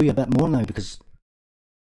 and they'll show you a bit more now, because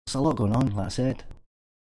there's a lot going on, like I said.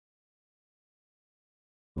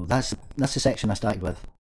 So that's the section I started with,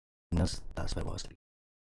 and that's where it was. So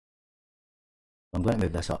I'm going to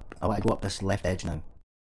move this up. I want to go up this left edge now,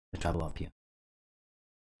 to travel up here.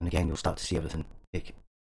 And again, you'll start to see everything take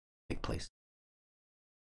place.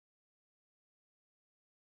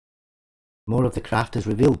 More of the craft is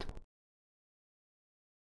revealed.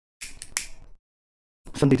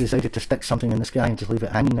 Somebody decided to stick something in the sky and just leave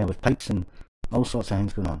it hanging there with pipes and all sorts of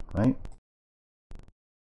things going on, right?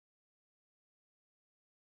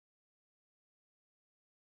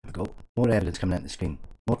 There we go. More evidence coming out the screen.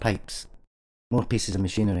 More pipes. More pieces of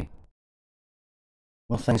machinery.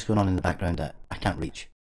 More things going on in the background that I can't reach.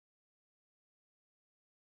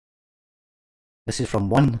 This is from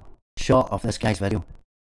one shot of this guy's video.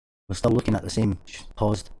 We're still looking at the same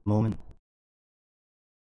paused moment.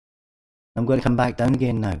 I'm going to come back down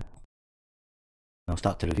again now. I'll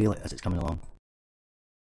start to reveal it as it's coming along.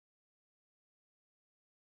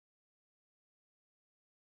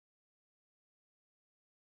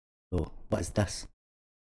 So, what is this?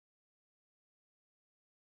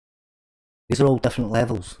 These are all different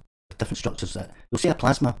levels, with different structures. You'll see a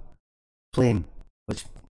plasma flame, which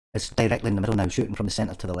is directly in the middle now, shooting from the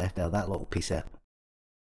centre to the left there, that little piece there.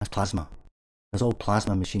 That's plasma. There's all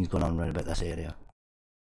plasma machines going on around about this area.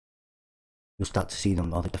 You'll start to see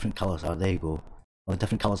them, all the different colours. Oh, there you go. All the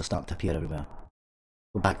different colours are starting to appear everywhere.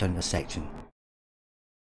 Go back down this section.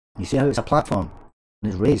 You see how it's a platform,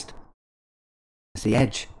 and it's raised. It's the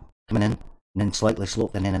edge coming in, and then slightly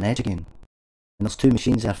sloped, and then an edge again. And there's two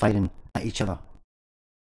machines there firing at each other.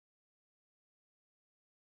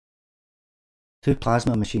 Two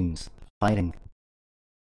plasma machines firing.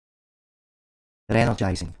 They're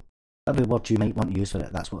energising. Whatever word you might want to use for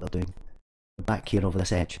it, that's what they're doing. We're back here over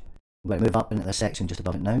this edge. I'm going to move up into this section just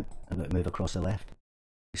above it now. I'm going to move across the left.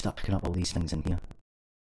 You start picking up all these things in here.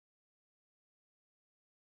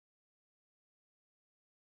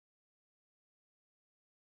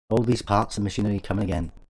 All these parts of machinery coming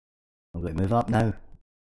again. I'm going to move up now.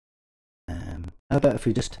 How about if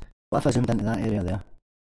we just... What if I zoomed into that area there?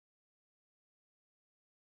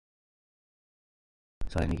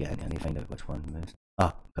 Sorry, I need to find out which one moves.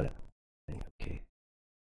 Ah, got it. Right, okay.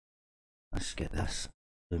 Let's get this.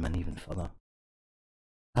 Zoom in even further.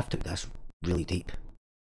 I've took this really deep.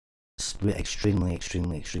 It's extremely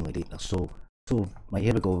deep. They're so right,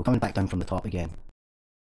 here we go. We're coming back down from the top again.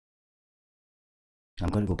 I'm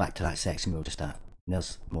going to go back to that section we were just at. And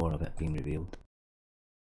there's more of it being revealed.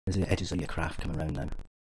 There's the edges of your craft coming around now.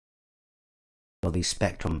 All these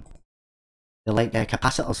spectrum, they're like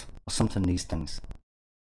capacitors or something, these things.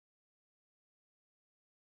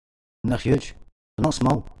 And they're huge, they're not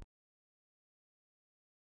small.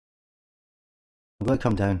 I'm going to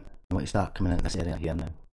come down, I want to start coming into this area here now,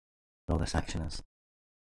 where all this action is.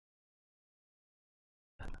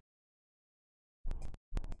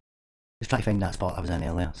 Just try to find that spot I was in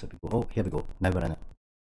earlier, so we go, oh, here we go, now we're in it.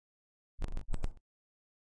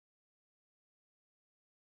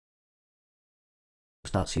 We'll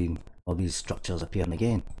start seeing all these structures appearing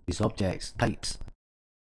again, these objects, pipes.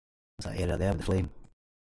 There's that area there with the flame.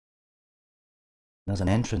 There's an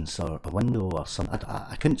entrance or a window or something.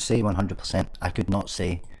 I couldn't say 100%. I could not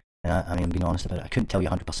say. I mean, being honest about it, I couldn't tell you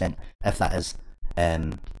 100% if that is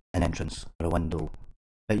an entrance or a window.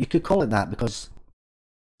 But you could call it that because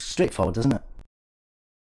it's straightforward, isn't it?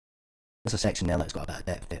 There's a section there that's got a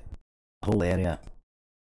bit of depth. The whole area,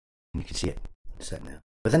 and you can see it sitting there.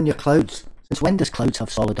 Within your clouds, since when does clouds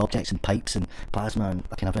have solid objects and pipes and plasma and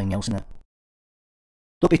fucking everything else in it?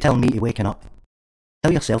 Don't be telling me to waking up.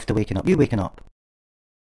 Tell yourself to waking up. You waking up.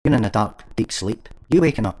 You're in a dark, deep sleep. You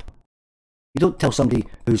waking up. You don't tell somebody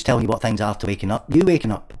who's telling you what things are to waking up. You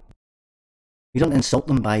waking up. You don't insult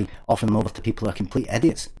them by offering them over to people who are complete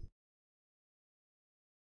idiots.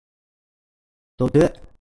 Don't do it.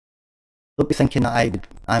 Don't be thinking that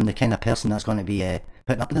I'm the kind of person that's going to be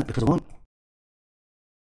putting up with it, because I won't.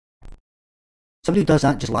 Somebody who does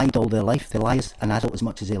that just lied all their life. They lie as an adult as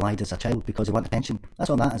much as they lied as a child because they want attention. That's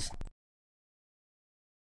all that is.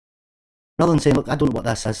 Rather than saying, look, I don't know what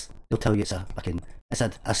this is, they'll tell you it's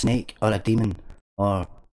a snake or a demon or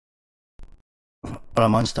a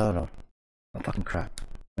monster or fucking crap.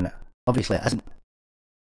 And obviously it isn't.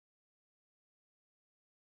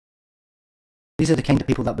 These are the kind of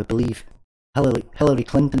people that would believe Hillary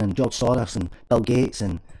Clinton and George Soros and Bill Gates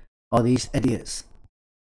and all these idiots.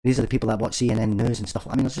 These are the people that watch CNN news and stuff.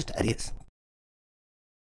 I mean, it's just idiots.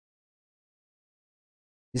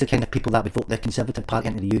 These are the kind of people that would vote the Conservative Party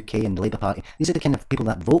into the UK and the Labour Party. These are the kind of people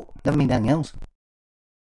that vote, never mind anything else.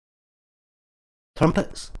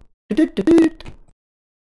 Trumpets. Don't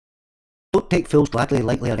take fools gladly,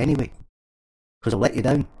 lightly or anyway, because they'll let you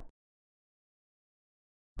down.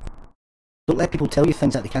 Don't let people tell you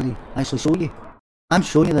things that they can't actually show you. I'm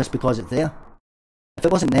showing you this because it's there. If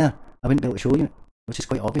it wasn't there, I wouldn't be able to show you it, which is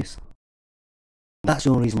quite obvious. That's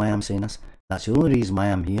the only reason why I'm saying this. That's the only reason why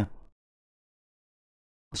I'm here.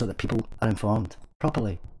 So that people are informed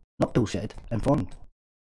properly, not bullshitted, informed.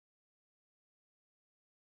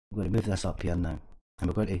 We're going to move this up here now, and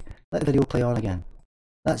we're going to let the video play on again.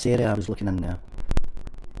 That's the area I was looking in there.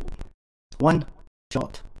 One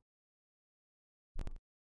shot.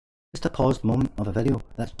 Just a paused moment of a video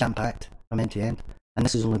that's jam-packed from end to end, and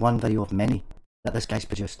this is only one video of many that this guy's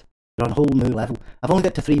produced. They're on a whole new level. I've only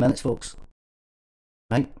got to 3 minutes, folks.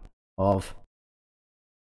 Right? Of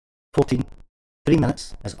 14. 3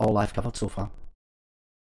 minutes is all I've covered so far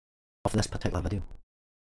of this particular video.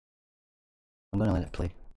 I'm going to let it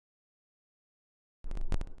play.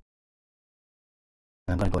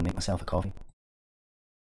 And I'm going to go and make myself a coffee.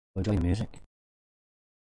 Enjoy the music.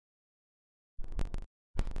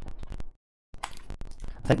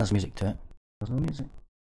 I think there's music to it. There's no music.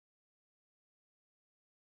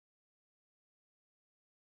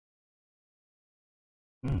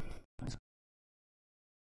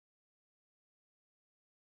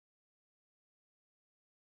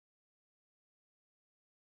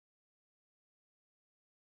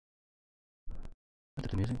 Where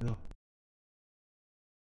did the music go?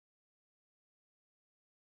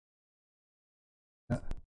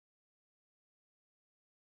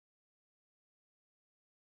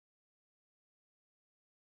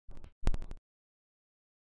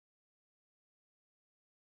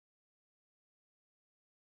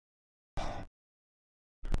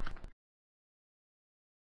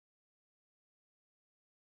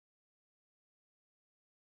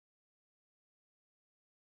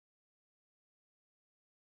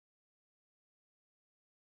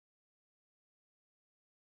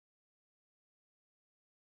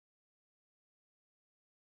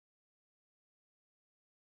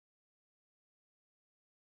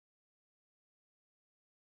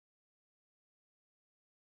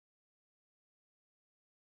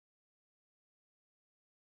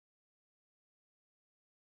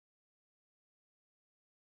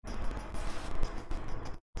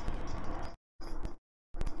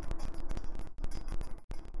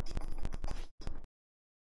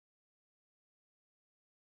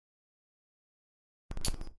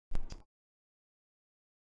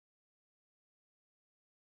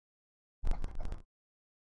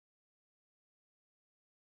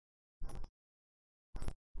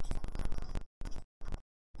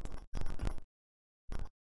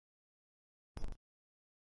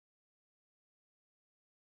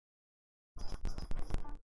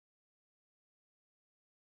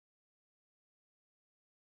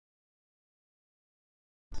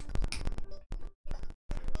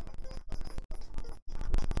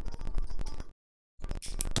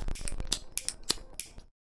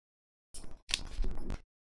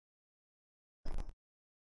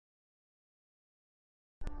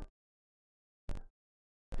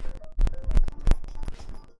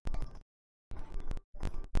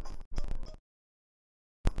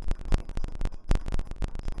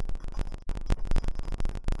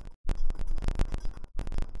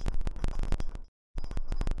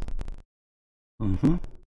 Mm-hmm.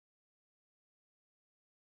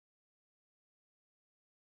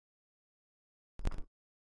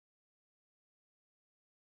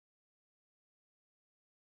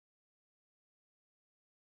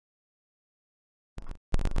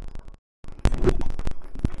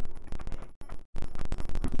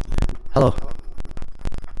 Hello.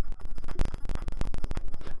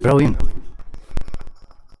 Brilliant.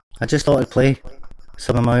 I just thought I'd play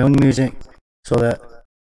some of my own music so that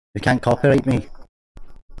they can't copyright me.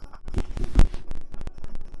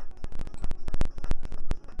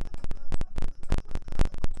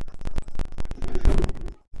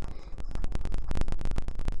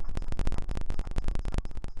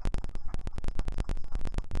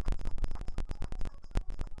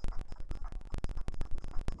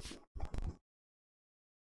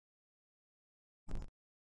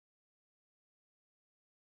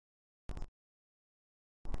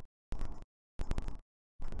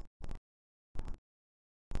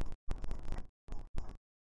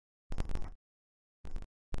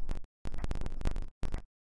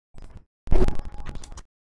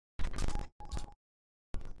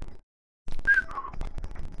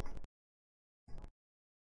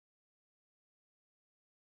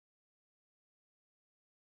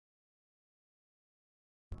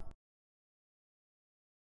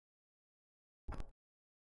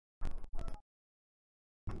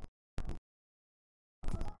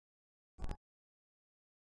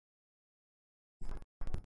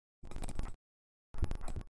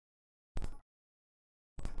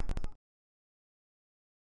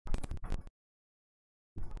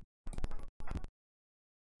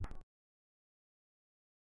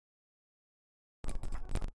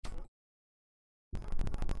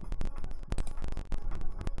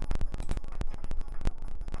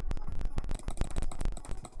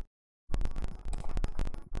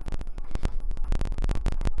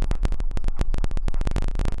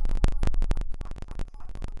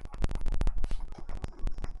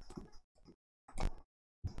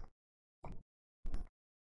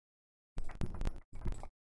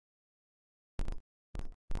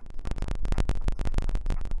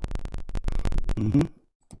 Mm-hmm.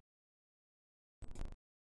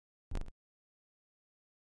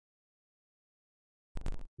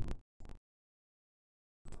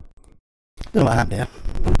 Don't know what happened there.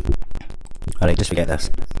 Alright, just forget this.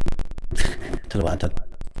 Tell you what I did.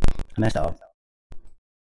 I messed it up.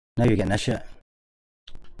 Now you're getting this shit.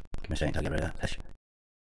 Give me a second to get rid of this.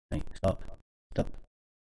 Right, stop. Stop.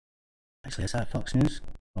 Actually, is that Fox News?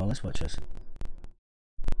 Oh, let's watch this.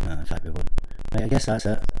 In fact, we won't. Right, I guess that's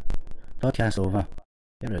it. Broadcast over.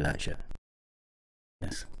 Get rid of that shit.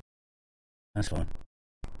 Yes. That's fine.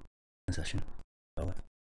 Transition. Well,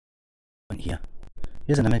 here.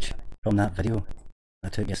 Here's an image from that video I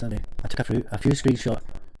took yesterday. I took a few screenshots,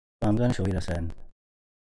 but I'm going to show you this in.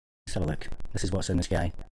 Let's have a look. This is what's in the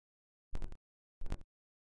sky.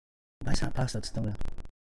 Why is that bastard still there?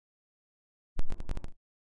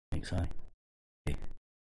 Right, sorry. Okay.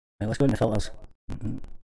 Right, let's go into filters.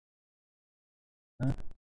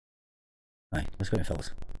 Right, let's go into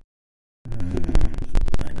filters.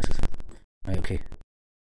 Right, this is... Right, okay.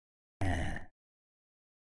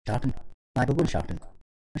 Sharpen. Right, we'll go and sharpen.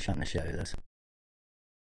 Let's sharpen the shit out of this.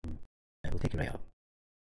 Right, we'll take it right up.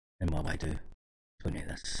 And what I do is go into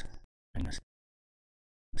this. Bring this.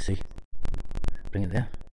 See? Bring it there.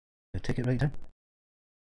 We'll take it right down.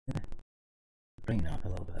 Yeah. Bring it up a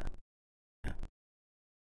little bit.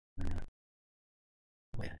 Yeah.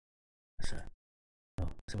 Wait. That's it. Oh,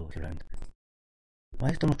 let's have a look around. Why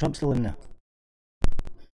is Donald Trump still in there?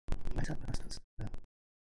 Why is that bastard still there?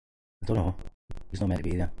 I don't know. He's not meant to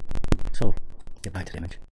be there. So, get back to the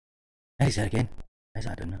image. There he's there again. Why is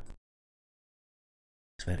that doing that?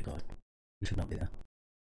 I swear to God. He should not be there.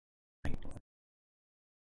 Right.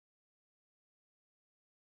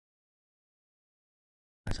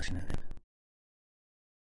 Transition it then.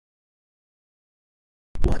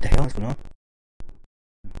 What the hell is going on?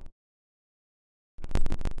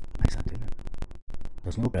 Why is that doing that?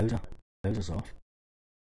 There's no browser. Browser's off.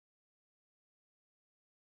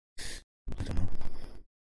 I don't know.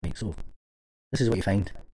 Right, so this is what you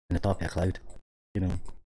find in the top of a cloud. You know. I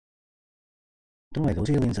don't know why those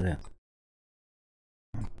aliens are there.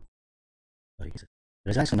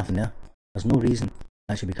 There's actually nothing there. There's no reason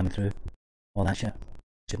that should be coming through. All that shit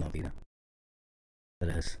should not be there. But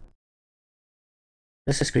it is.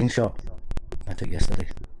 This is a screenshot I took yesterday.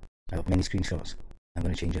 I got many screenshots. I'm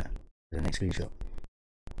going to change it to the next screenshot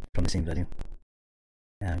from the same video.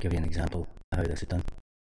 And I'll give you an example of how this is done.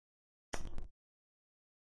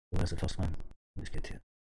 Where's the first one? Let's get to it.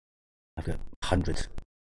 I've got hundreds of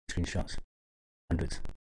screenshots. Hundreds.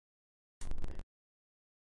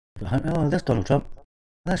 Oh, there's Donald Trump. Oh,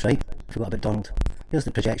 that's right, I forgot about Donald. Here's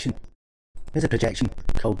the projection. Here's a projection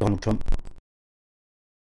called Donald Trump.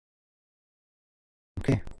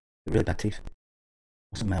 Okay, really bad teeth.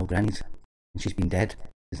 Wasn't my old granny's, and she's been dead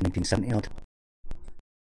since 1970 odd.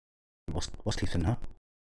 What's teeth in her?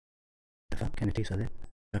 The fuck kind of teeth are they?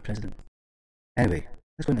 For a president. Anyway,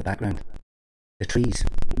 let's go into the background. The trees.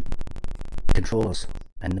 The controllers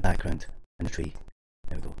in the background. In the tree.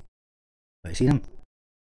 There we go. But you see them?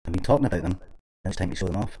 I've been talking about them. Now it's time to show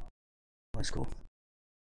them off. Let's go.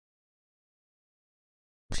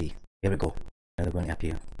 We'll see. Here we go. Now they're going to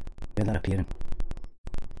appear. Where they're appearing.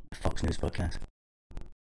 The Fox News broadcast.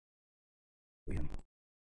 It's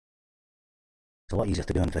a lot easier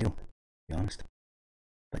to do on video, to be honest.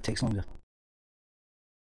 But it takes longer.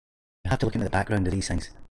 You have to look into the background of these things.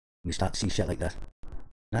 And you start to see shit like this. And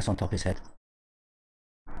that's on top of his head.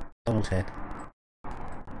 Donald's head.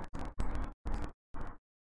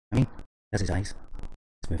 I mean, there's his eyes.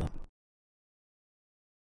 Let's move up.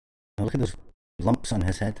 Now look at those lumps on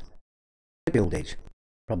his head. Could be old age.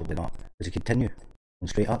 Probably not. As you continue, going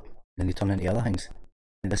straight up, then you turn into other things.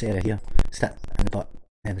 In this area here, sit in the butt,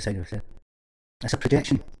 the side of his head. It's a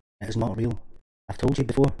projection. It is not real. I've told you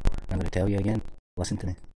before, and I'm going to tell you again. Listen to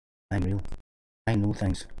me. I'm real. I know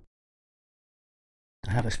things.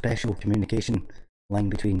 I have a special communication line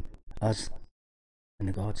between us and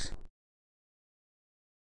the gods.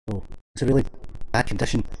 So, it's a really bad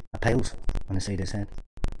condition of piles on the side of his head.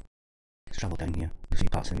 Let's travel down here. You'll see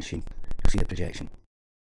parts of the machine. You'll see the projection.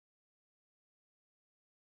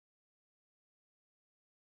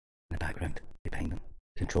 In the background, behind them,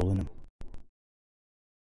 controlling them.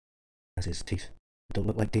 That's his teeth. They don't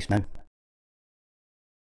look like teeth now.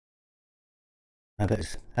 How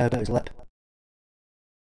about his lip?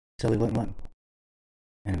 Silly looking lip.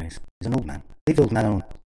 Anyways, he's an old man. Leave the old man alone.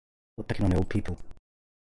 Stop picking on the old people.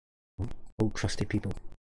 Old crusty people.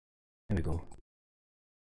 There we go.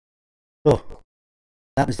 So,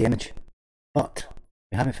 that was the image. But,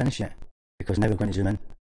 we haven't finished yet. Because now we're going to zoom in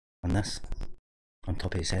on this. On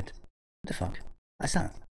top of his head. What the fuck? What's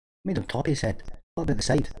that? Made on top of his head. What about the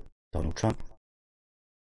side? Donald Trump.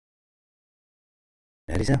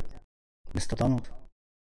 There he's there. Mr. Donald.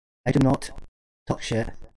 I do not talk shit,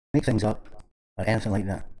 make things up, or anything like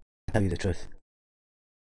that. I tell you the truth.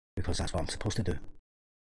 Because that's what I'm supposed to do.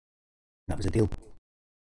 That was the deal.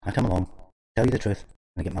 I come along, tell you the truth,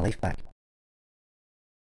 and I get my life back.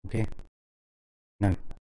 Okay? Now, I'm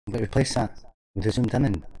going to replace that with a zoomed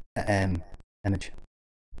in image.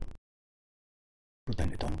 Go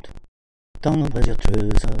down to Donald. Donald, where's your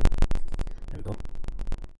trouser? There we go.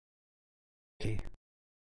 Okay.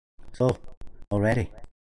 So, already,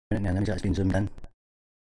 an image that's been zoomed in.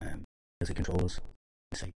 There's the controllers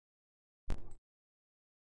inside.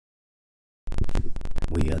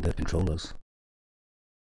 We are the controllers.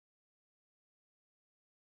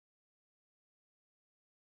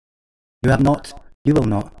 You will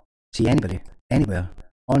not see anybody, anywhere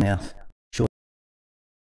on Earth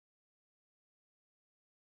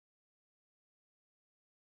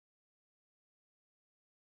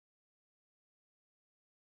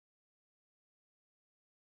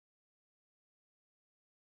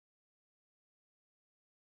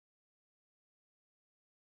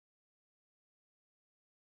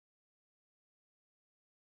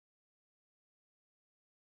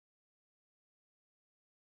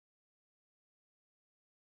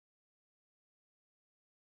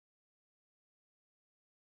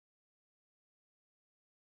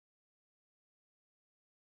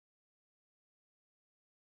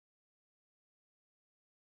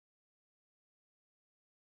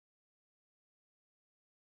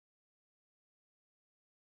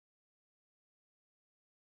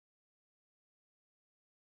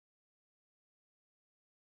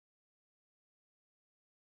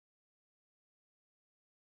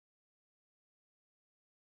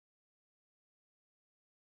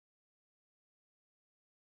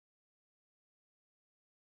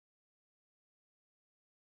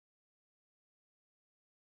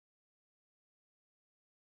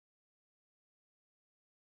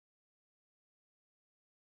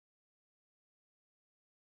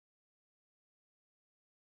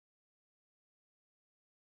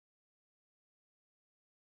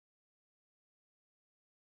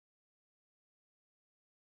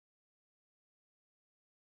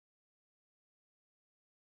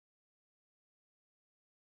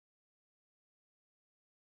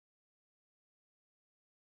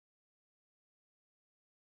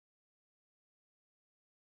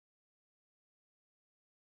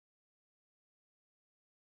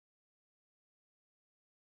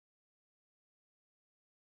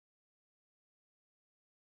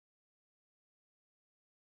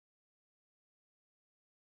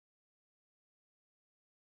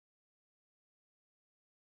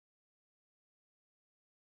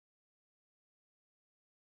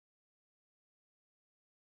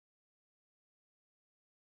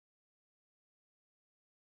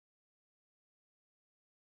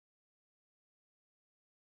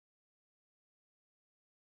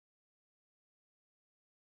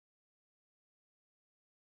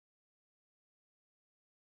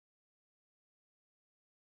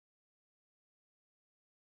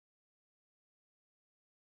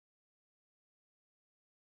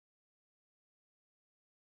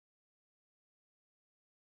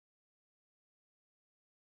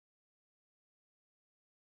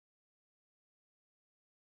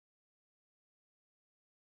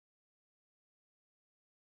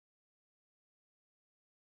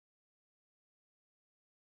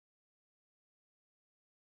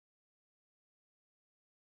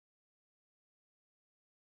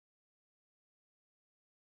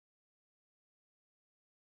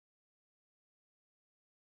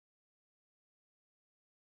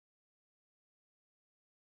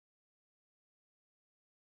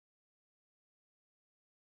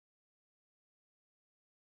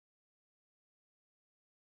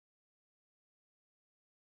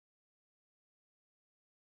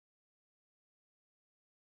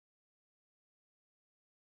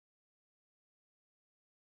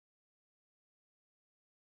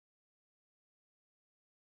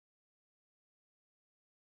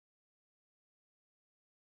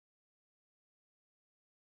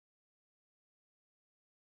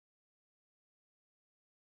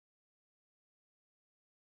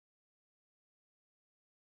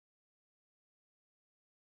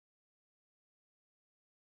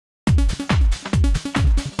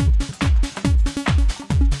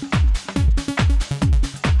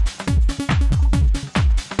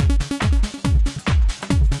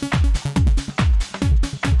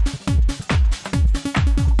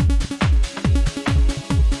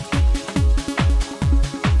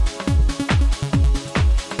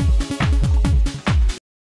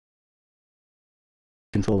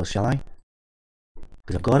colours, shall I?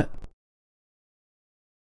 Because I've got it.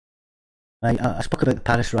 Right, I spoke about the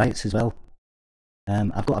Paris riots as well.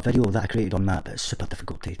 I've got a video that I created on that, but it's super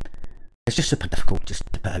difficult to... It's just super difficult just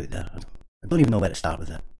to put out there. I don't even know where to start with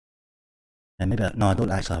it. Maybe... No, I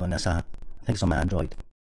don't actually have it on this. I think it's on my Android.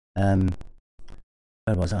 Where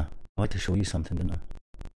was I? I wanted to show you something, didn't I?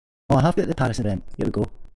 Oh, I have got the Paris event. Here we go.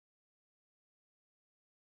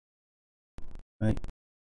 Right.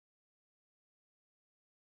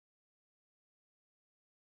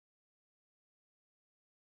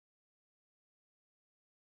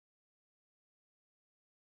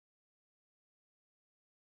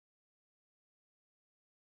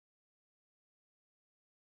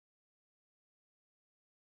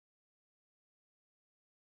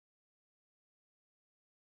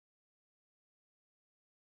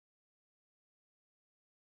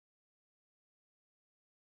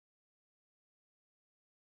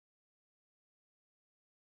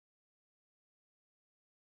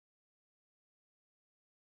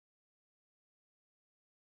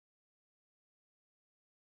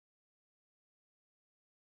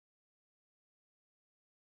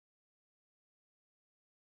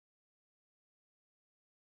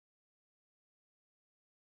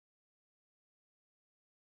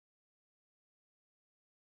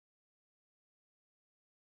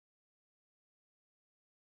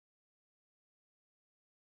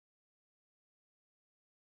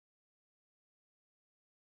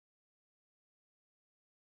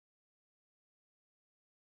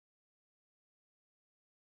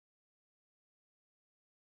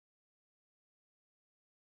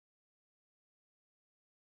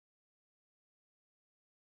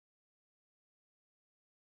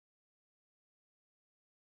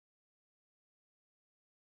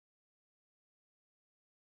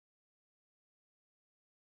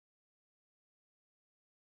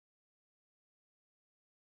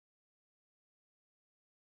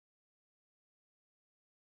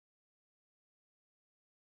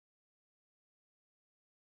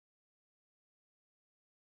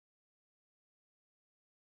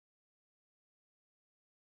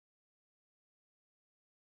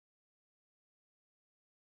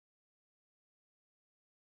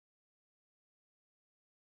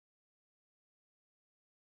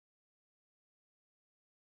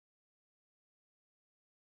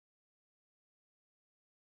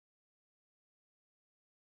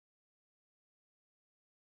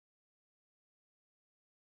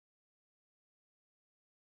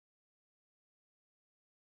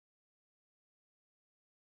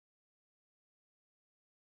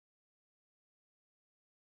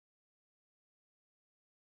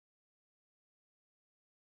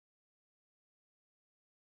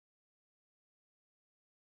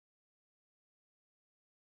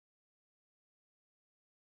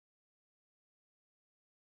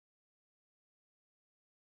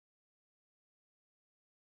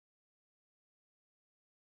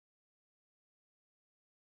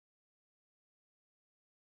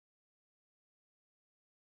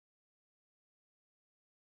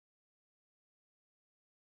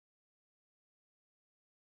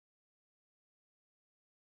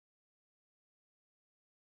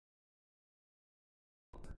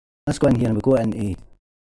 Let's go in here and we'll go into...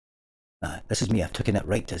 this is me, I've taken it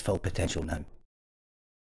right to its full potential now.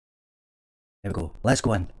 There we go, let's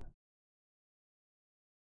go in.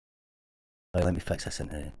 Right, let me fix this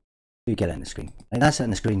into... You get it in the screen. Right, that's it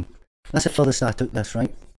in the screen. That's the furthest I took this,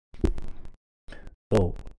 right?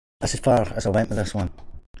 So, that's as far as I went with this one.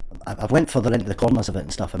 I've went further into the corners of it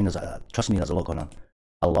and stuff. I mean, trust me, there's a lot going on.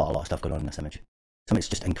 A lot of stuff going on in this image. Some of it's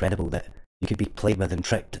just incredible that you could be played with and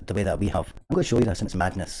tricked the way that we have. I'm going to show you this and it's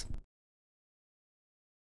madness.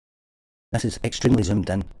 This is extremely zoomed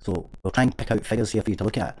in, so we'll try and pick out figures here for you to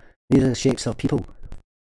look at. These are the shapes of people.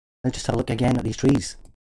 Let's just have a look again at these trees.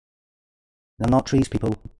 They're not trees,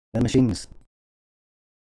 people. They're machines.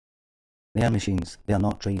 They are machines. They are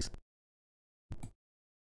not trees.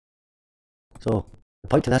 So, the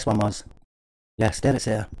point of this one was, yes, there it's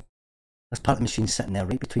there. This part of the machine sitting there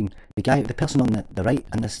right between the person on the right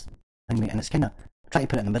and this thing, and it's kind of, try to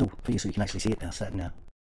put it in the middle for you so you can actually see it there, sitting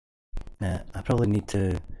there. I probably need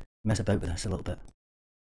to mess about with this a little bit.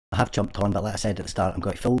 I have jumped on, but like I said at the start, I'm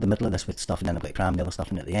going to fill the middle of this with stuff and then I'm going to cram the other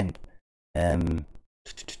stuff in at the end.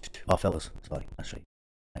 Oh, filters, sorry, that's right.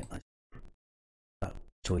 Right, let's start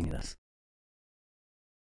showing you this.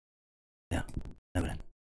 There, now we're in.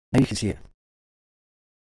 Now you can see it.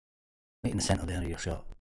 Right in the centre there of your shot.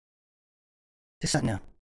 Just sitting there.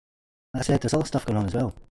 Like I said, there's other stuff going on as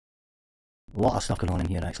well. A lot of stuff going on in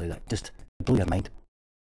here actually that just blow your mind.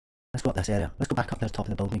 Let's go up this area. Let's go back up there top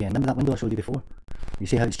of the building again. Remember that window I showed you before? You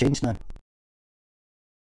see how it's changed now?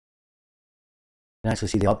 can actually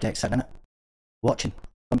see the object sitting in it, watching.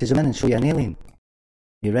 I'm going to zoom in and show you an alien.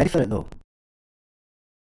 Are you ready for it though?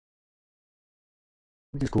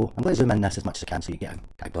 Let me just go. I'm going to zoom in this as much as I can so you get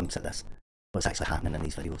a glimpse at this. What's actually happening in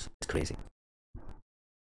these videos. It's crazy.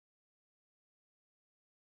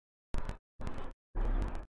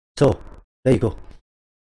 So, there you go.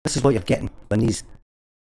 This is what you're getting when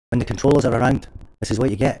the controllers are around. This is what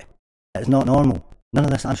you get. It's not normal. None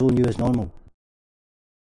of this I'm showing you is normal.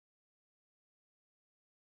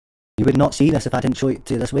 You would not see this if I didn't show it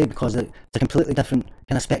to you this way, because it's a completely different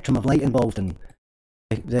kind of spectrum of light involved in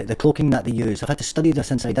the cloaking that they use. I've had to study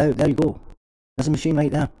this inside out. There you go. There's a machine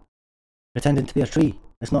right there, pretending to be a tree.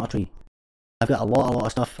 It's not a tree. I've got a lot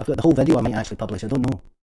of stuff. I've got the whole video I might actually publish. I don't know.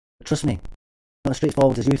 But trust me, it's not as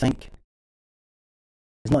straightforward as you think.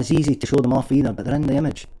 It's not as easy to show them off either, but they're in the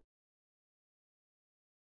image.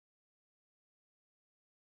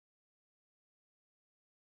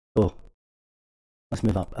 So, let's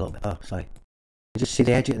move up a little bit. Oh, sorry. You just see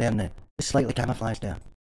the edge of it there, and it's slightly camouflaged there.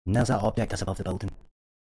 And there's that object that's above the building.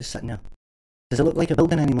 Just sitting there. Does it look like a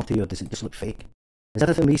building anymore to you, or does it just look fake? Is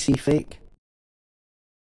everything we see fake?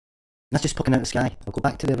 That's just poking out the sky. I'll go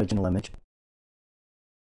back to the original image.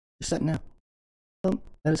 Just sitting there. Oh,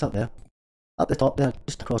 there it's up there. Up the top there,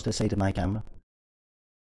 just across the side of my camera.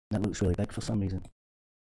 That looks really big for some reason.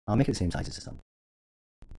 I'll make it the same size as the sun.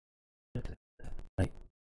 Right.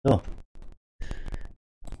 So,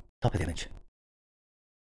 top of the image.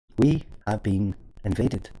 We have been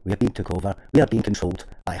invaded. We have been took over. We are being controlled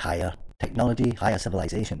by higher technology, higher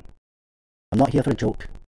civilization. I'm not here for a joke.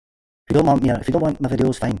 If you don't want my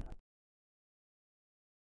videos, fine.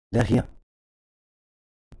 They're here.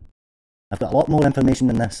 I've got a lot more information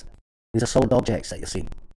than this. These are solid objects that you're seeing.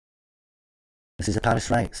 This is the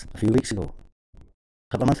Paris riots a few weeks ago. A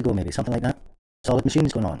couple of months ago maybe, something like that. Solid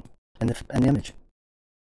machines going on in the image.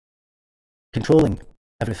 Controlling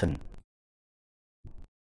everything.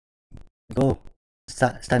 Go.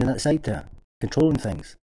 Standing at the side there. Controlling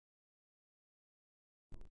things.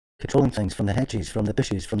 Controlling things from the hedges, from the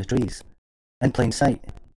bushes, from the trees. In plain sight.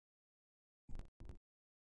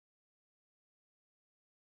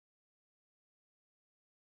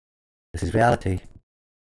 This is reality.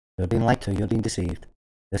 You're being lied to, you're being deceived.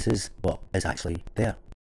 This is what is actually there.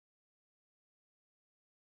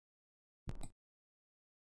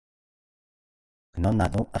 And on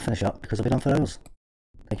that note, I finish up because I've been on for hours.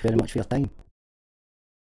 Thank you very much for your time.